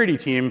a security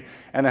team,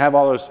 and then have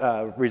all those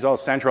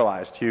results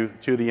centralized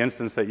to the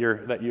instance that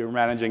you're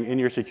managing in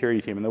your security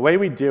team. And the way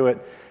we do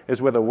it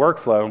is with a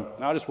workflow.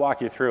 And I'll just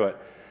walk you through it.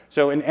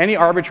 So in any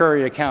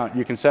arbitrary account,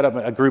 you can set up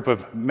a group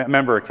of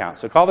member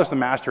accounts. So call this the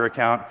master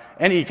account.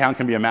 Any account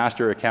can be a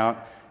master account.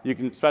 You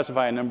can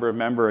specify a number of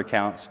member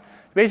accounts.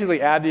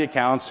 Basically add the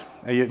accounts,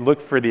 and you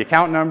look for the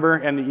account number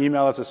and the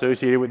email that's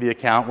associated with the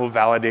account. We'll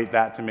validate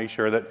that to make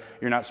sure that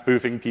you're not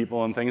spoofing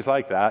people and things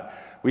like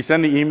that. We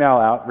send the email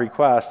out,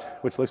 request,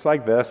 which looks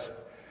like this.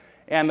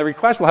 And the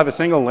request will have a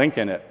single link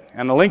in it.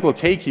 And the link will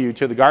take you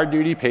to the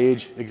GuardDuty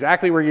page,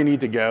 exactly where you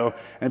need to go,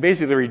 and it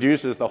basically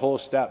reduces the whole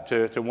step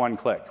to one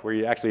click, where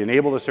you actually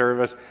enable the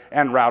service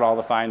and route all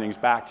the findings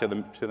back to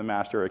the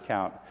master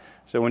account.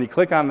 So when you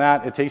click on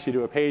that, it takes you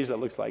to a page that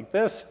looks like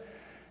this.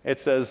 It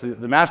says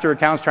the master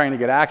account's trying to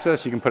get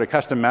access. You can put a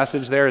custom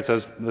message there. It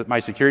says my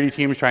security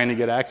team is trying to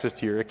get access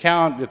to your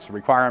account. It's a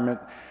requirement,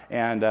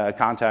 and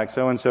contact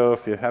so-and-so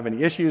if you have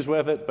any issues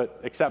with it,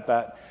 but accept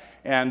that.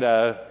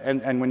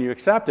 And when you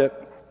accept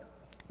it,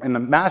 in the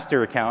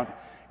master account,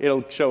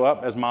 it'll show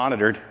up as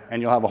monitored,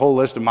 and you'll have a whole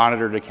list of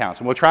monitored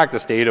accounts. And we'll track the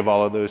state of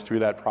all of those through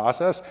that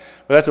process.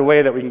 But that's a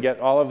way that we can get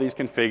all of these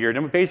configured.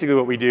 And basically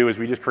what we do is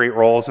we just create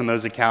roles in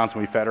those accounts,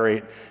 and we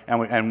federate.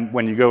 And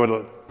when you go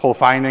to pull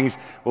findings,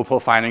 we'll pull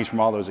findings from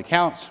all those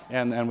accounts,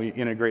 and we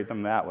integrate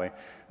them that way.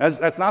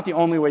 That's not the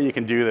only way you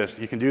can do this.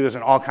 You can do this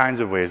in all kinds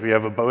of ways. We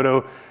have a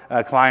Bodo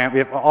client. We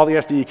have all the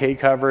SDK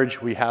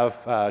coverage. We have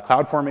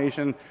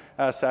CloudFormation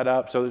set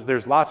up. So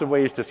there's lots of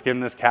ways to skin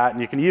this cat.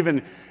 And you can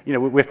even,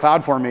 with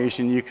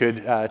CloudFormation, you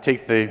could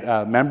take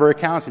the member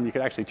accounts and you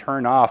could actually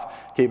turn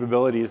off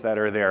capabilities that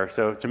are there.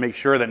 So to make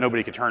sure that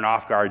nobody could turn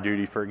off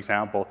GuardDuty, for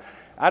example.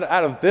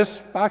 Out of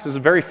this box is a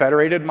very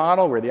federated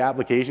model where the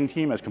application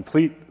team has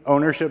complete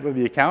ownership of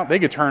the account. They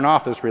could turn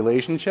off this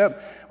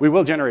relationship. We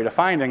will generate a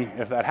finding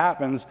if that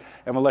happens,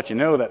 and we'll let you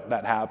know that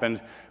that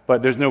happened,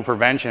 but there's no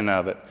prevention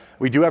of it.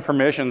 We do have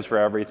permissions for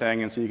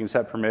everything, and so you can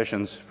set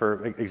permissions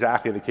for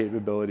exactly the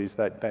capabilities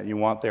that you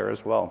want there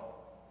as well.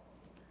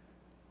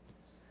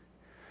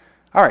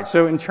 All right,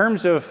 so in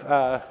terms of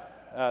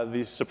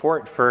the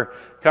support for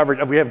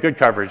coverage, we have good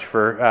coverage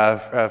for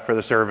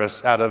the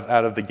service out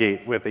of the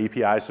gate with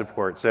API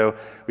support. So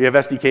we have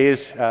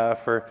SDKs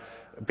for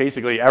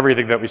basically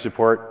everything that we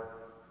support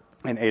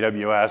in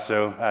AWS.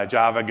 So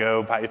Java,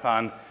 Go,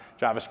 Python,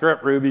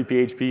 JavaScript, Ruby,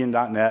 PHP, and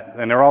 .NET,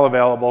 and they're all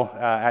available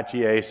at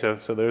GA. So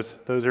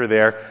those are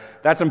there.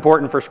 That's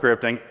important for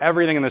scripting.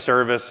 Everything in the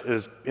service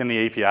is in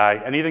the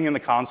API. Anything in the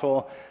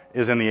console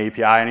is in the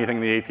API.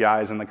 Anything in the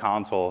API is in the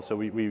console. So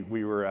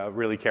we were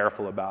really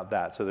careful about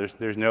that. So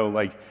there's no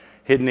like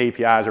hidden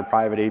APIs or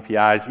private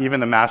APIs. Even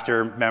the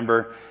master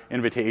member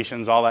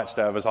invitations, all that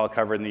stuff is all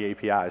covered in the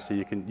API. So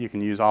you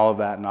can use all of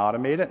that and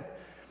automate it.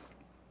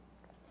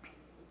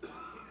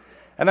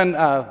 And then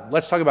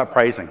let's talk about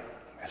pricing.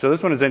 So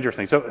this one is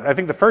interesting. So I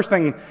think the first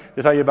thing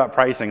to tell you about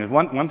pricing is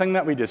one thing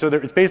that we do. So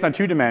it's based on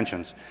two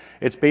dimensions.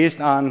 It's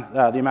based on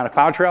the amount of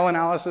CloudTrail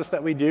analysis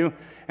that we do.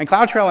 And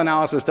CloudTrail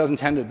analysis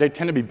tend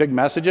to be big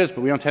messages,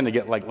 but we don't tend to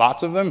get like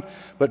lots of them.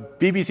 But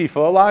VPC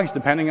flow logs,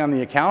 depending on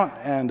the account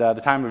and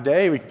the time of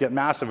day, we can get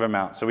massive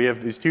amounts. So we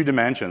have these two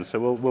dimensions.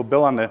 So we'll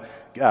bill on the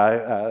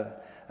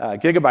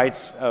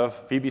gigabytes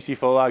of VPC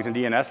flow logs and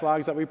DNS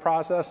logs that we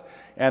process,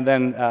 and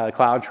then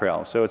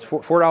CloudTrail. So it's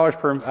 $4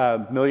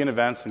 per million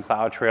events in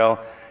CloudTrail,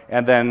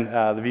 and then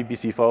the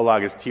VPC flow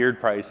log is tiered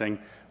pricing.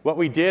 What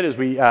we did is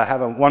we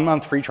have a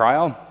 1-month free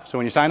trial. So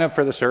when you sign up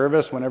for the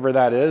service, whenever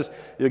that is,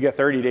 you'll get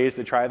 30 days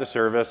to try the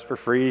service for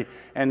free.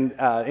 And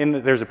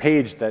there's a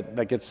page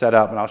that gets set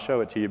up, and I'll show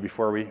it to you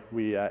before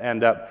we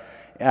end up.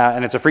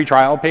 and it's a free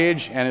trial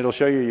page, and it'll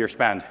show you your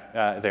spend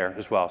there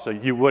as well. So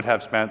you would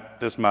have spent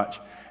this much.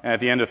 And at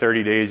the end of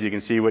 30 days, you can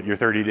see what your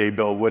 30-day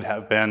bill would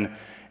have been.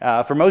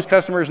 For most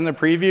customers in the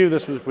preview,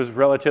 this was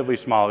relatively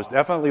small. It was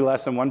definitely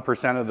less than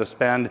 1% of the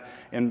spend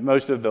in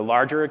most of the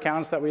larger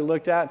accounts that we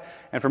looked at.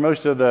 And for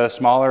most of the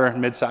smaller,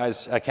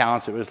 mid-size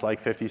accounts, it was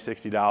like $50,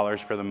 $60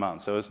 for the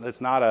month. So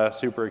it's not a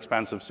super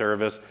expensive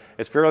service.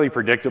 It's fairly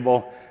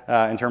predictable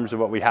in terms of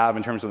what we have,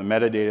 in terms of the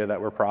metadata that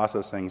we're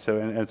processing. So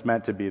and it's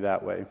meant to be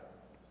that way.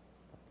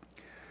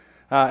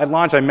 At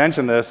launch, I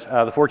mentioned this,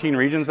 the 14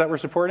 regions that we're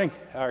supporting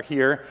are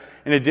here.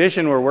 In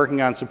addition, we're working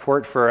on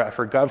support for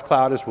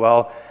GovCloud as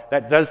well.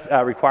 That does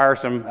require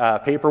some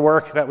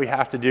paperwork that we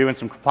have to do and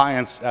some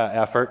compliance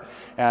effort,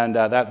 and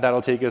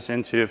that'll take us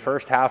into the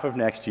first half of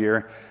next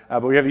year.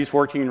 But we have these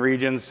 14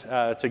 regions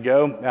to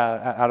go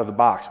out of the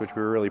box, which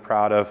we're really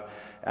proud of.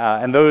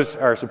 And those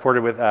are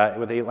supported with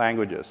 8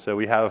 languages. So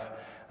we have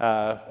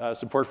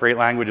support for 8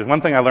 languages.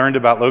 One thing I learned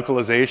about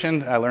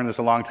localization, I learned this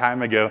a long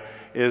time ago,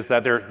 is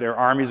that there are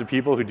armies of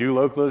people who do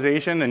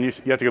localization, and you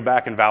have to go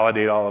back and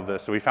validate all of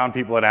this. So we found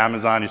people at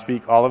Amazon who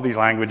speak all of these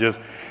languages.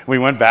 We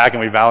went back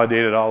and we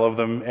validated all of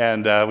them,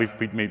 and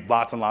we've made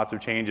lots and lots of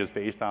changes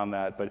based on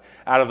that. But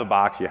out of the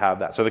box, you have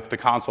that. So the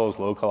console is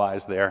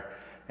localized there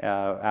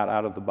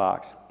out of the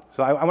box.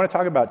 So I want to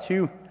talk about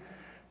two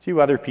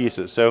other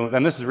pieces. So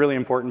then this is a really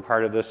important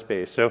part of this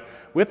space. So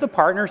with the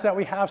partners that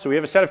we have, so we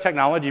have a set of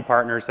technology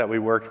partners that we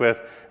worked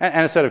with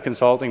and a set of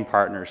consulting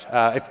partners.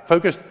 I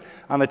focused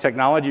on the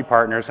technology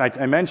partners.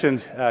 I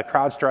mentioned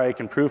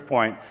CrowdStrike and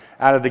Proofpoint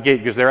out of the gate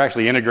because they're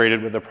actually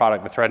integrated with the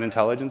product, the threat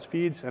intelligence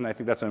feeds, and I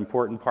think that's an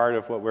important part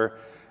of what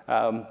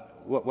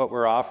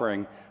we're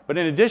offering. But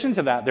in addition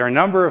to that, there are a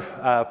number of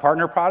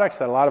partner products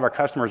that a lot of our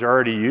customers are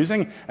already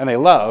using and they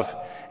love.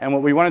 And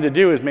what we wanted to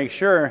do is make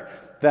sure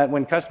that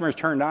when customers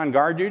turned on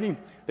GuardDuty,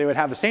 they would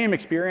have the same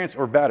experience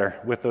or better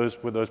with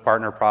those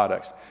partner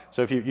products.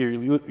 So if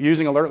you're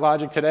using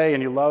AlertLogic today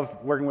and you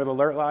love working with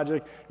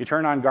AlertLogic, you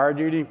turn on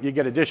GuardDuty, you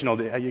get additional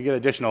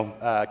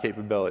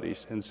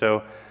capabilities. And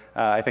so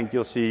I think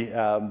you'll see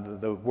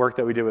the work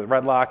that we did with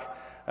RedLock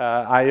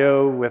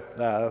IO, with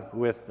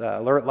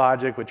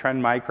AlertLogic, with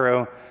Trend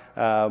Micro,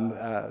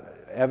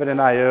 Evident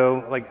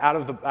IO, like out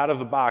of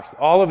the box,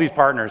 all of these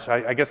partners,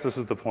 I guess this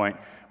is the point,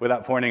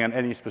 without pointing on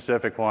any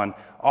specific one,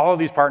 all of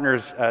these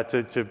partners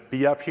to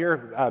be up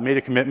here made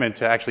a commitment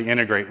to actually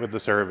integrate with the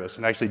service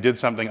and actually did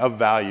something of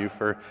value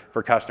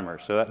for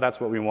customers. So that's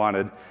what we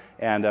wanted.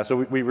 And so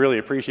we really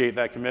appreciate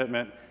that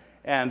commitment.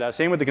 And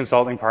same with the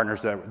consulting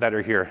partners that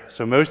are here.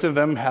 So most of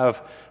them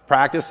have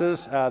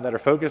practices that are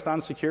focused on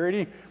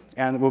security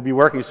and will be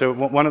working. So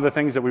one of the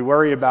things that we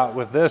worry about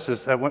with this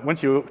is that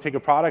once you take a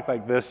product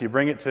like this, you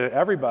bring it to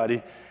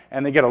everybody,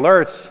 and they get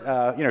alerts.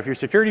 If you're a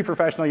security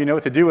professional, you know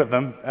what to do with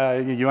them.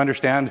 You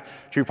understand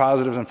true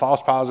positives and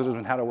false positives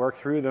and how to work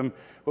through them.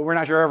 But we're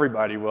not sure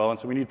everybody will, and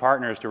so we need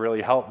partners to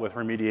really help with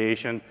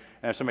remediation.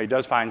 And if somebody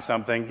does find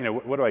something,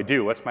 what do I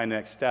do? What's my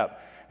next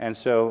step? And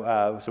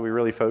so we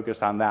really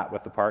focused on that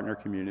with the partner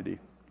community.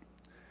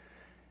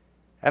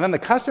 And then the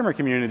customer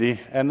community,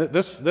 and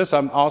this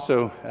I'm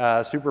also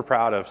super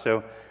proud of.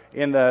 So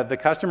in the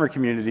customer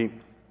community,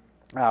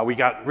 we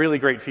got really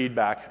great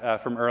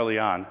feedback from early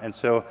on. And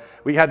so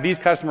we had these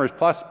customers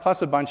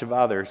plus a bunch of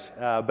others.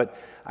 But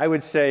I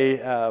would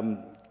say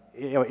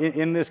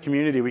in this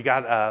community, we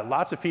got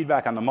lots of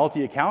feedback on the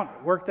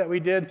multi-account work that we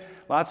did,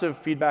 lots of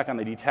feedback on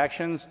the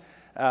detections,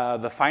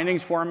 the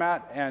findings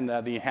format, and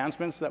the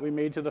enhancements that we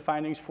made to the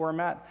findings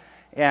format.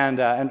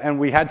 And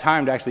we had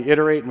time to actually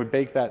iterate, and we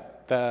baked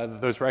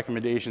those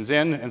recommendations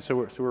in, and so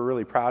we're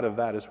really proud of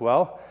that as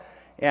well.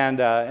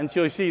 And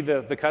so you see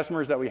the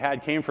customers that we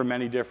had came from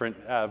many different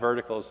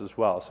verticals as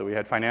well. So we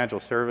had financial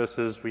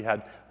services, we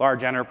had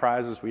large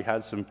enterprises, we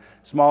had some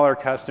smaller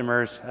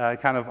customers,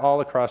 kind of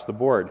all across the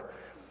board.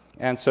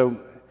 And so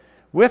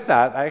with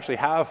that, I actually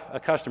have a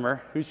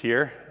customer who's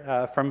here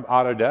from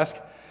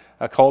Autodesk,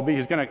 Colby,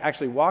 who's going to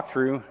actually walk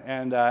through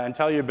and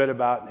tell you a bit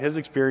about his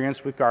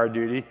experience with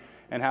GuardDuty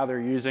and how they're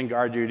using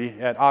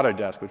GuardDuty at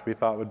Autodesk, which we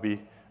thought would be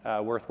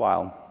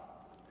worthwhile.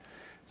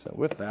 So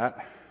with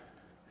that,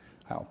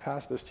 I'll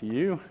pass this to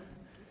you.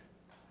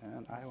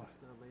 And I will. Is this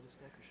the latest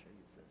deck, or should I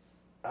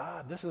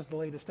use this? This is the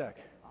latest deck.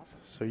 Awesome.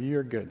 So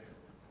you're good.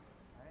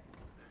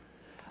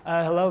 All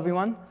right. Hello,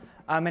 everyone.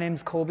 My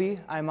name's Colby.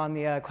 I'm on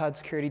the cloud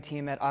security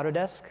team at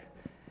Autodesk.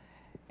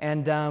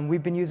 And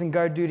we've been using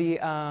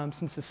GuardDuty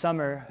since the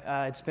summer.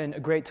 It's been a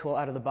great tool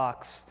out of the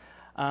box.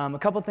 A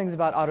couple things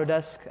about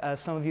Autodesk.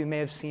 Some of you may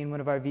have seen one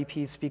of our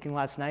VPs speaking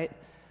last night.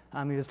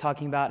 He was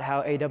talking about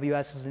how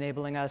AWS is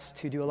enabling us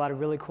to do a lot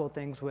of really cool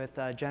things with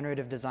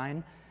generative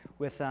design,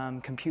 with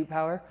compute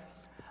power.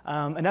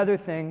 Another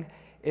thing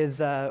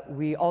is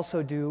we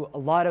also do a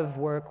lot of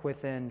work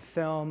within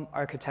film,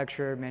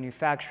 architecture,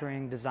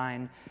 manufacturing,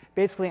 design.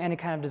 Basically any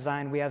kind of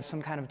design, we have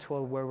some kind of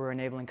tool where we're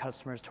enabling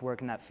customers to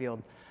work in that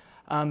field.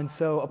 And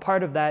so a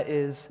part of that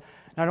is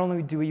not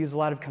only do we use a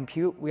lot of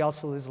compute, we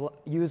also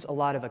use a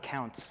lot of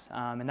accounts.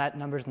 And that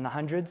number's in the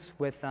hundreds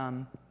with,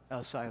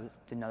 oh, sorry,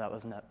 didn't know that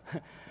wasn't up.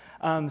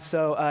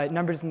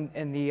 Numbers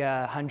in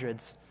the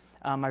hundreds.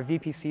 Our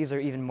VPCs are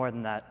even more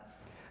than that.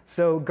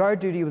 So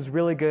GuardDuty was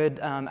really good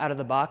out of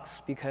the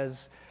box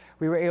because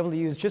we were able to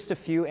use just a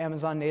few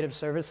Amazon native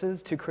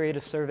services to create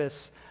a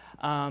service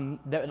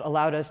that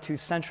allowed us to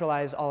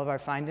centralize all of our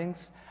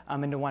findings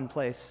into one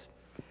place.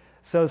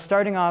 So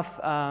starting off,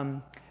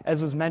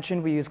 as was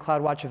mentioned, we use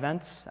CloudWatch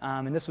events,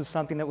 and this was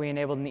something that we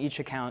enabled in each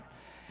account.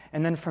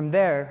 And then from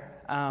there,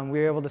 we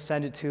were able to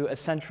send it to a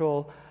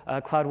central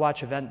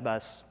CloudWatch event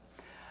bus.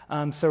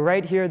 So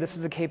right here, this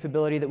is a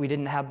capability that we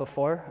didn't have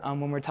before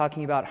when we're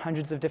talking about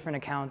hundreds of different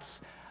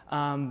accounts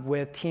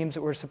with teams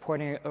that we're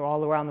supporting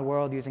all around the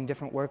world using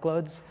different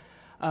workloads.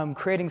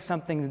 Creating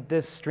something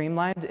this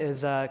streamlined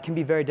can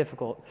be very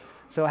difficult.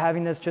 So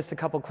having this just a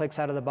couple clicks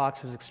out of the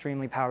box was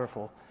extremely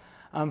powerful.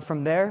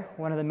 From there,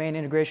 one of the main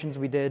integrations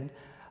we did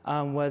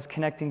was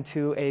connecting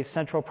to a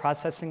central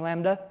processing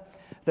Lambda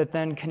that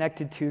then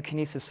connected to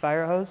Kinesis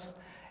Firehose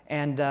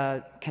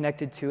and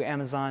connected to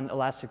Amazon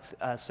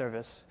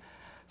Elasticsearch.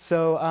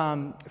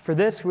 So for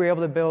this, we were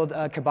able to build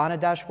Kibana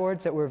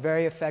dashboards that were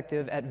very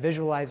effective at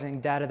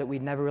visualizing data that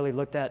we'd never really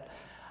looked at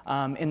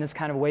in this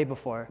kind of way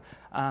before.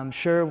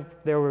 Sure,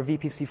 there were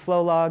VPC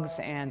flow logs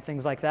and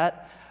things like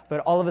that,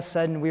 but all of a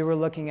sudden we were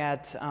looking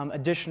at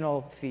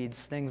additional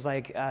feeds, things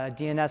like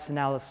DNS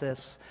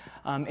analysis,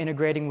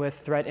 integrating with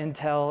threat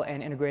intel,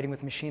 and integrating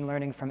with machine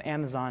learning from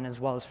Amazon as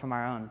well as from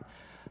our own.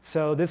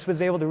 So this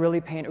was able to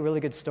really paint a really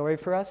good story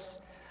for us,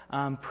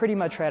 pretty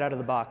much right out of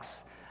the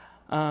box.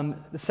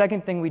 The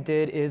second thing we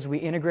did is we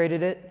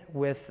integrated it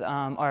with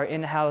our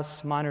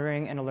in-house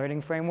monitoring and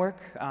alerting framework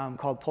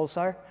called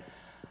Pulsar.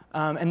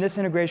 And this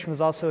integration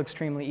was also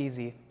extremely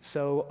easy.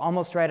 So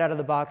almost right out of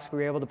the box, we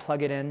were able to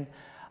plug it in,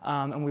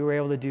 and we were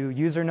able to do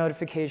user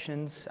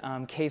notifications,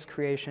 case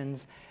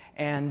creations,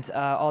 and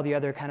all the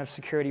other kind of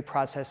security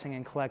processing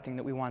and collecting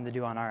that we wanted to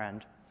do on our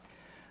end.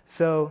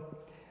 So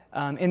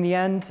in the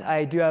end,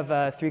 I do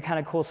have 3 kind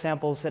of cool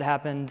samples that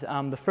happened.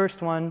 The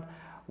first one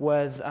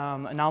was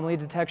anomaly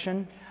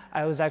detection.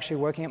 I was actually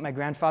working at my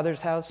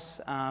grandfather's house,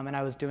 and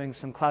I was doing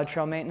some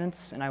CloudTrail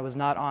maintenance, and I was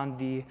not on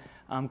the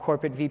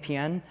corporate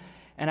VPN.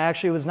 And I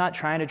actually was not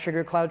trying to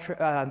trigger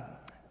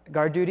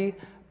GuardDuty,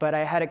 but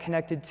I had it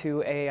connected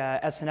to a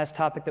SNS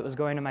topic that was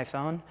going to my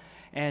phone.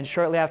 And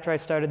shortly after I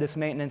started this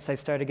maintenance, I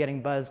started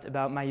getting buzzed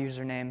about my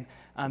username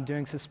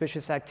doing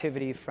suspicious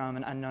activity from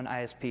an unknown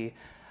ISP.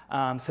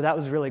 So that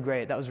was really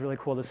great. That was really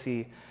cool to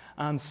see.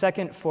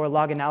 Second, for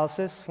log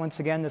analysis, once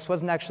again, this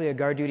wasn't actually a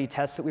GuardDuty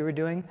test that we were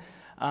doing.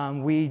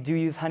 We do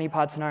use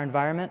honeypots in our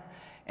environment,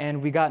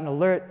 and we got an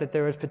alert that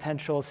there was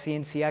potential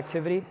CNC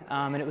activity,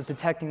 and it was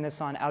detecting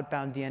this on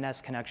outbound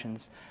DNS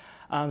connections.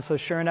 So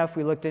sure enough,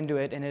 we looked into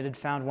it, and it had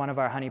found one of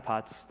our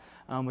honeypots,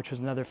 which was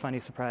another funny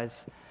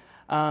surprise.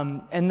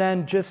 And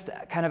then just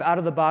kind of out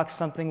of the box,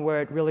 something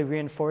where it really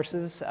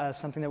reinforces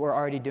something that we're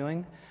already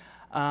doing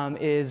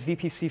is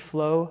VPC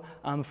flow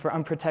for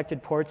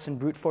unprotected ports and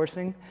brute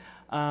forcing.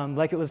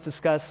 Like it was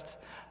discussed,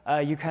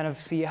 you kind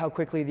of see how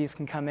quickly these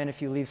can come in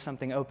if you leave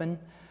something open.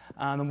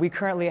 And we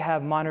currently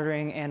have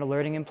monitoring and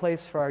alerting in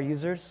place for our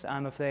users.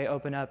 If they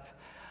open up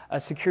a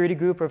security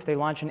group or if they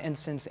launch an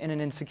instance in an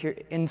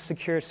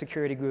insecure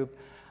security group,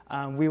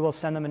 we will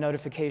send them a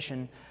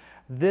notification.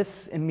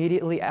 This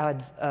immediately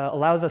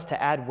allows us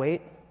to add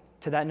weight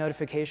to that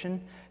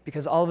notification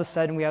because all of a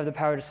sudden we have the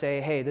power to say,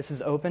 hey, this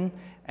is open,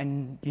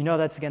 and you know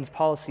that's against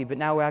policy, but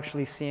now we're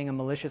actually seeing a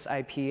malicious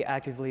IP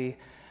actively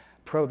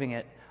probing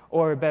it.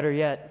 Or better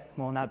yet,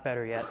 well, not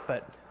better yet,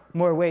 but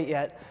more weight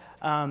yet,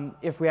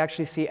 if we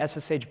actually see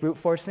SSH brute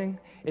forcing,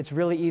 it's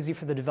really easy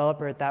for the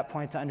developer at that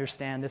point to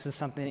understand this is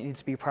something that needs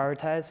to be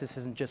prioritized. This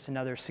isn't just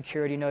another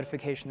security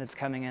notification that's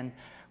coming in.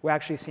 We're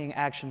actually seeing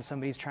action.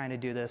 Somebody's trying to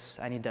do this.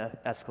 I need to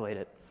escalate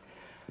it.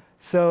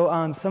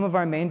 So some of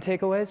our main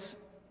takeaways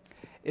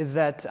is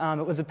that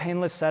it was a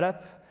painless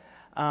setup.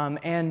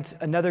 And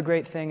another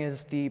great thing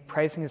is the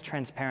pricing is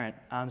transparent.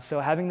 So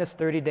having this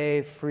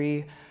 30-day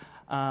free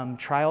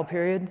trial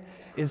period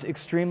is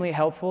extremely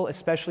helpful,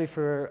 especially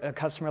for a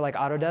customer like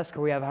Autodesk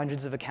where we have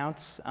hundreds of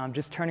accounts.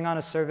 Just turning on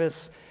a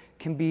service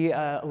can be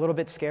a little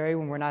bit scary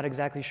when we're not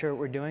exactly sure what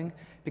we're doing,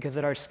 because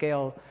at our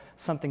scale,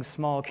 something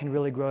small can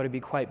really grow to be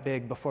quite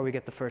big before we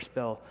get the first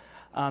bill.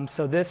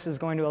 So this is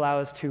going to allow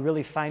us to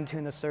really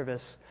fine-tune the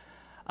service.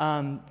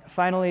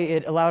 Finally,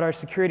 it allowed our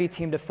security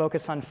team to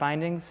focus on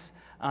findings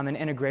and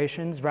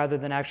integrations rather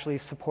than actually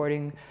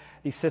supporting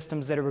the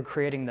systems that were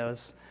creating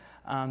those.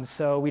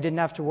 So we didn't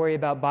have to worry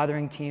about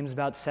bothering teams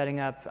about setting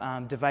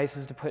up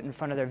devices to put in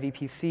front of their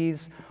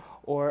VPCs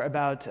or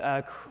about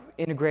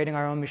integrating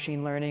our own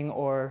machine learning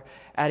or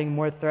adding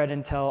more threat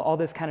intel. All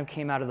this kind of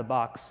came out of the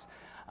box.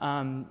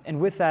 And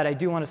with that, I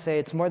do want to say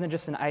it's more than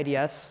just an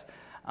IDS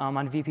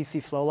on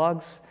VPC flow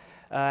logs.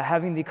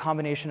 Having the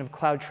combination of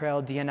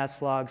CloudTrail,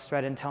 DNS logs,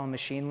 threat intel, and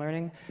machine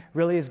learning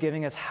really is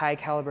giving us high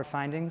caliber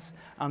findings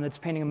that's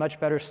painting a much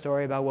better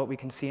story about what we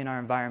can see in our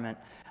environment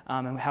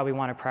and how we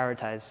want to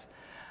prioritize.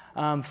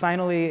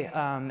 Finally,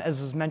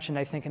 as was mentioned,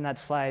 I think in that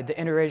slide, the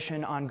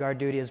iteration on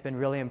GuardDuty has been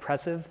really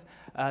impressive.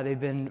 They've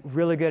been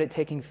really good at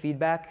taking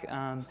feedback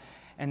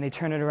and they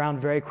turn it around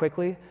very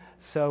quickly.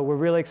 So we're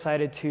really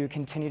excited to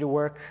continue to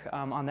work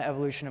on the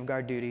evolution of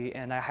GuardDuty,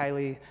 and I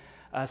highly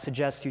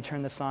suggest you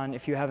turn this on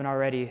if you haven't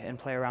already and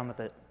play around with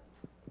it.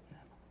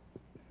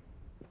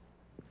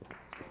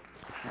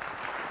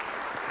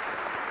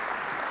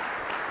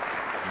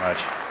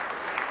 Much.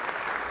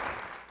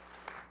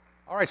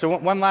 All right, so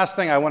one last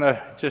thing I want to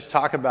just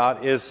talk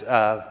about is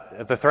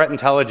the threat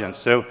intelligence.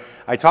 So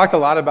I talked a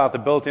lot about the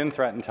built-in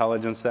threat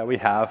intelligence that we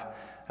have.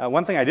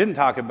 One thing I didn't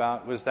talk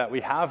about was that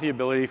we have the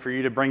ability for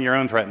you to bring your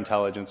own threat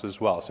intelligence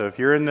as well. So if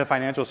you're in the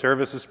financial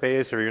services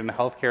space or you're in the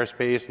healthcare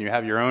space and you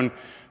have your own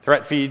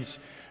threat feeds,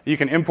 you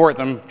can import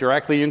them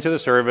directly into the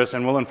service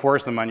and we'll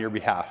enforce them on your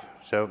behalf.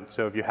 So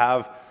if you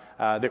have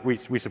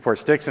we support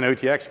STIX and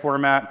OTX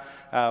format.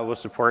 We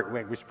support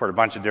a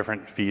bunch of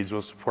different feeds.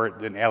 We'll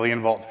support an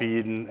Alien Vault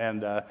feed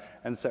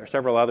and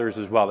several others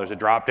as well. There's a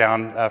drop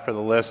down for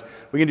the list.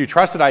 We can do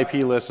trusted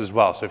IP lists as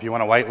well. So if you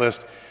want to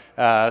whitelist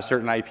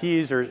certain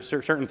IPs or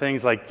certain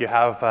things, like you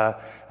have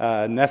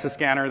a Nessus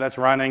scanner that's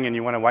running and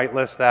you want to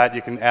whitelist that,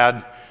 you can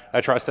add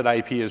a trusted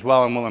IP as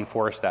well, and we'll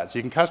enforce that. So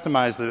you can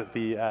customize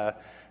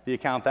the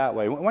account that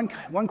way.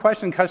 One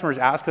question customers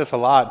ask us a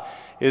lot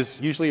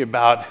is usually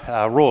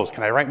about rules.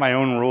 Can I write my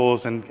own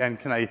rules, and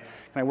can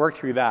I work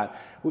through that?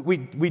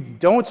 We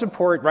don't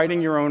support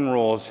writing your own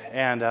rules,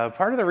 and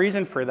part of the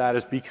reason for that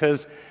is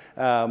because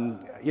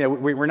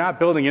we're not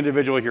building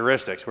individual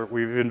heuristics.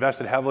 We've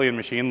invested heavily in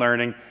machine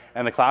learning,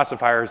 and the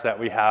classifiers that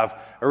we have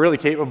are really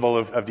capable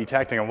of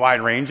detecting a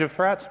wide range of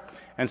threats.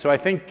 And so I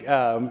think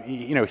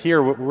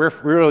here we're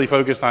really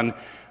focused on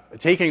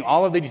taking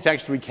all of the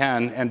detections we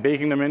can and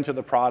baking them into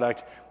the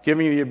product,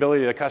 giving you the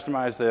ability to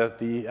customize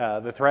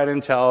the threat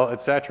intel,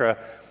 et cetera.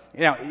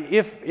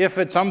 If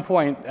at some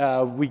point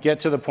we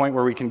get to the point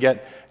where we can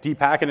get deep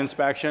packet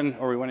inspection,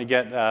 or we want to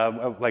get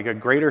like a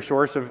greater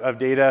source of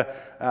data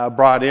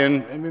brought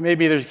in,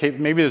 maybe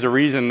there's a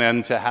reason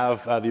then to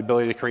have the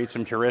ability to create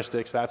some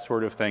heuristics, that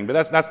sort of thing.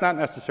 But that's not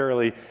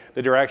necessarily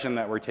the direction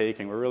that we're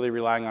taking. We're really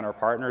relying on our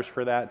partners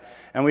for that,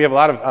 and we have a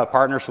lot of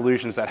partner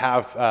solutions that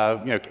have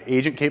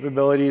agent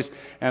capabilities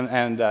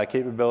and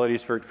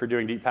capabilities for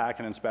doing deep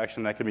packet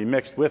inspection that can be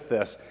mixed with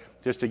this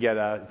just to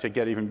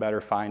get even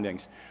better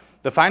findings.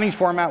 The findings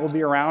format will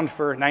be around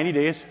for 90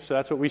 days, so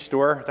that's what we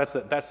store.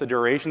 That's the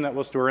duration that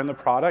we'll store in the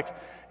product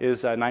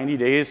is 90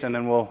 days, and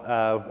then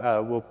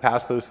we'll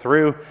pass those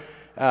through.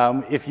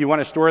 If you want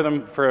to store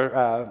them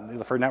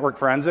for network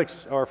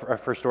forensics or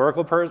for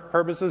historical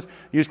purposes,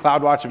 use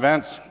CloudWatch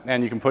events,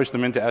 and you can push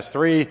them into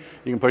S3.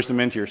 You can push them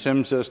into your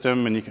SIM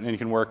system, and you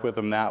can work with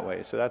them that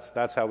way. So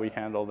that's how we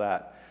handle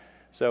that.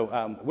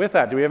 So with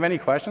that, do we have any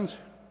questions?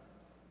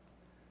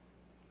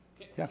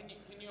 Yeah. Can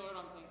you alert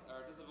on things,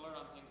 or does it alert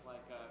on things like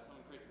if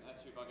someone creates an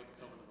S3 bucket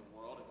that's open to the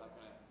world? Is that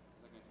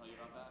going to tell you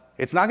about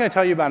that? It's not going to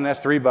tell you about an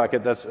S3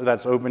 bucket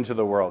that's open to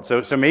the world.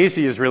 So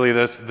Macie is really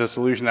the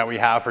solution that we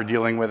have for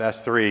dealing with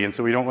S3, and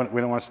so we don't want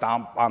to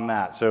stomp on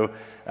that. So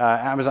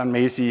Amazon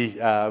Macie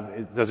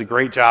does a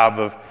great job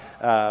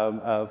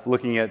of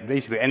looking at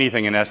basically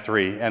anything in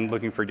S3 and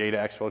looking for data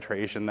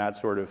exfiltration, that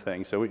sort of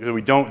thing. So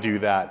we don't do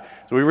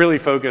that. So we really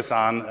focus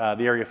on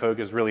the area of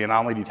focus, really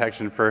anomaly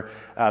detection for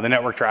the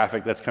network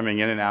traffic that's coming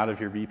in and out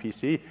of your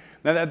VPC.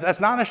 Now that's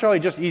not necessarily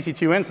just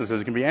EC2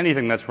 instances. It can be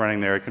anything that's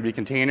running there. It can be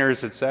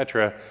containers,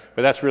 etc.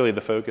 But that's really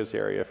the focus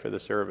area for the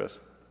service.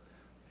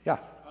 Yeah. In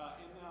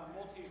the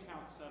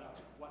multi-account setup,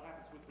 what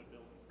happens with the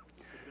billing? Does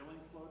the billing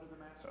flow to the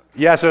master?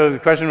 Yeah, so the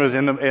question was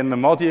in the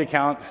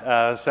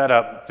multi-account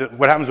setup,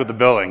 what happens with the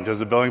billing? Does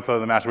the billing flow to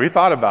the master? We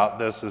thought about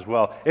this as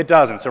well. It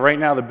doesn't. So right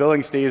now the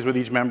billing stays with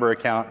each member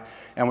account,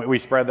 and we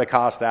spread the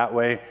cost that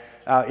way.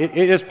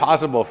 It is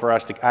possible for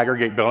us to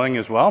aggregate billing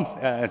as well.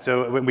 And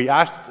so we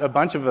asked a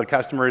bunch of the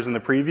customers in the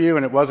preview,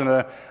 and it wasn't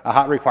a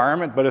hot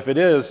requirement, but if it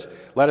is,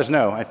 let us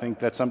know. I think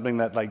that's something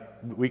that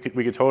we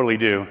could totally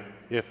do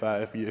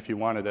if you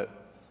wanted it.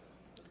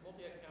 Does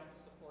multi-account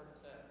support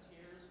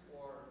tiers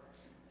or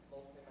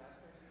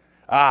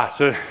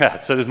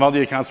multi-masters? So does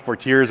multi-account support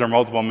tiers or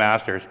multiple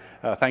masters?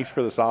 Thanks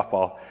for the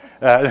softball.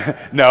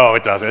 No,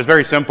 it doesn't. It's a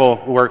very simple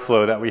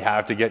workflow that we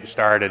have to get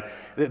started.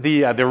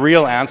 The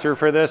real answer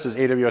for this is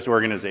AWS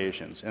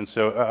organizations. And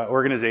so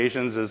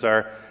organizations is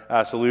our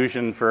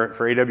solution for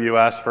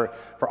AWS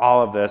for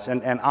all of this.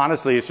 And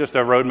honestly, it's just a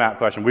roadmap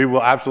question. We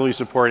will absolutely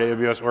support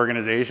AWS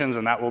organizations,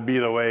 and that will be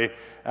the way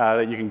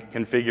that you can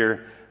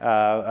configure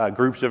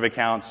groups of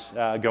accounts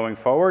going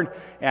forward.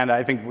 And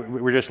I think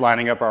we're just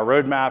lining up our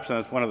roadmaps, and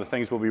it's one of the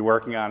things we'll be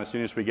working on as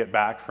soon as we get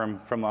back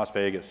from Las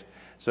Vegas.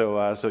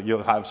 So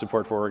you'll have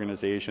support for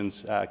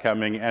organizations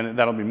coming, and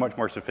that'll be much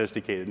more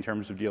sophisticated in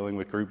terms of dealing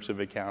with groups of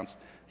accounts.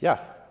 Yeah?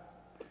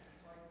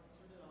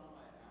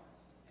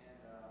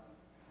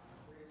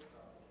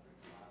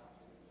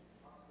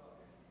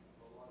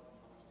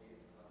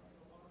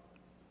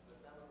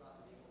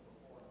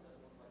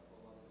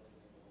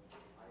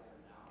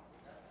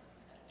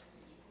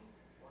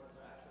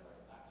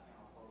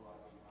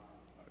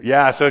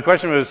 Yeah, so the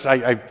question was,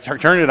 I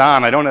turned it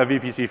on. I don't have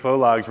VPC flow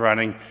logs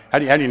running. How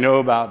do you know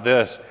about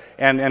this?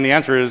 And the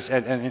answer is,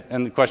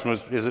 and the question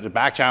was, is it a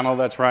back channel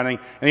that's running?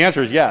 And the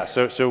answer is yes.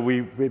 So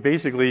we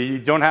basically, you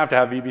don't have to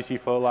have VPC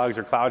flow logs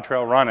or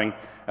CloudTrail running.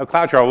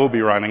 CloudTrail will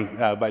be running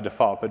by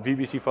default, but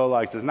VPC flow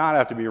logs does not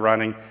have to be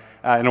running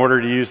in order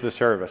to use the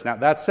service. Now,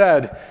 that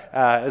said,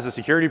 as a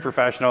security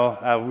professional,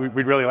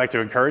 we'd really like to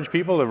encourage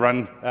people to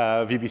run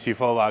VPC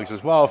flow logs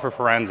as well for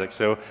forensics.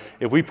 So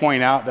if we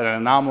point out that an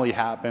anomaly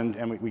happened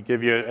and we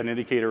give you an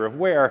indicator of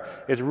where,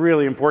 it's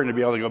really important to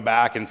be able to go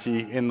back and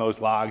see in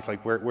those logs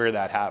like where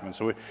that happened.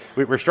 So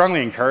we're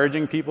strongly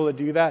encouraging people to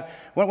do that.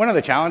 One of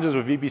the challenges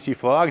with VPC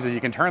flow logs is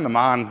you can turn them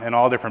on in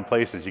all different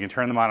places. You can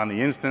turn them on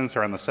the instance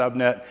or on the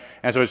subnet,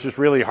 and so it's just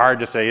really hard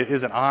to say,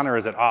 is it on or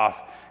is it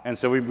off? And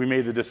so we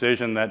made the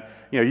decision that,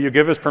 you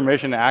give us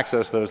permission to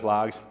access those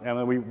logs, and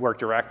then we work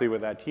directly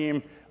with that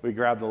team. We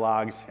grab the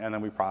logs, and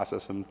then we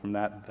process them from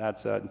that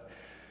set.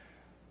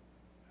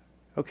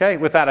 Okay,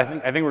 with that,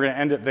 I think we're going to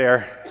end it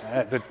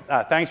there.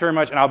 Thanks very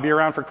much, and I'll be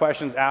around for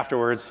questions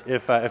afterwards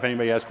if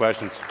anybody has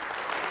questions.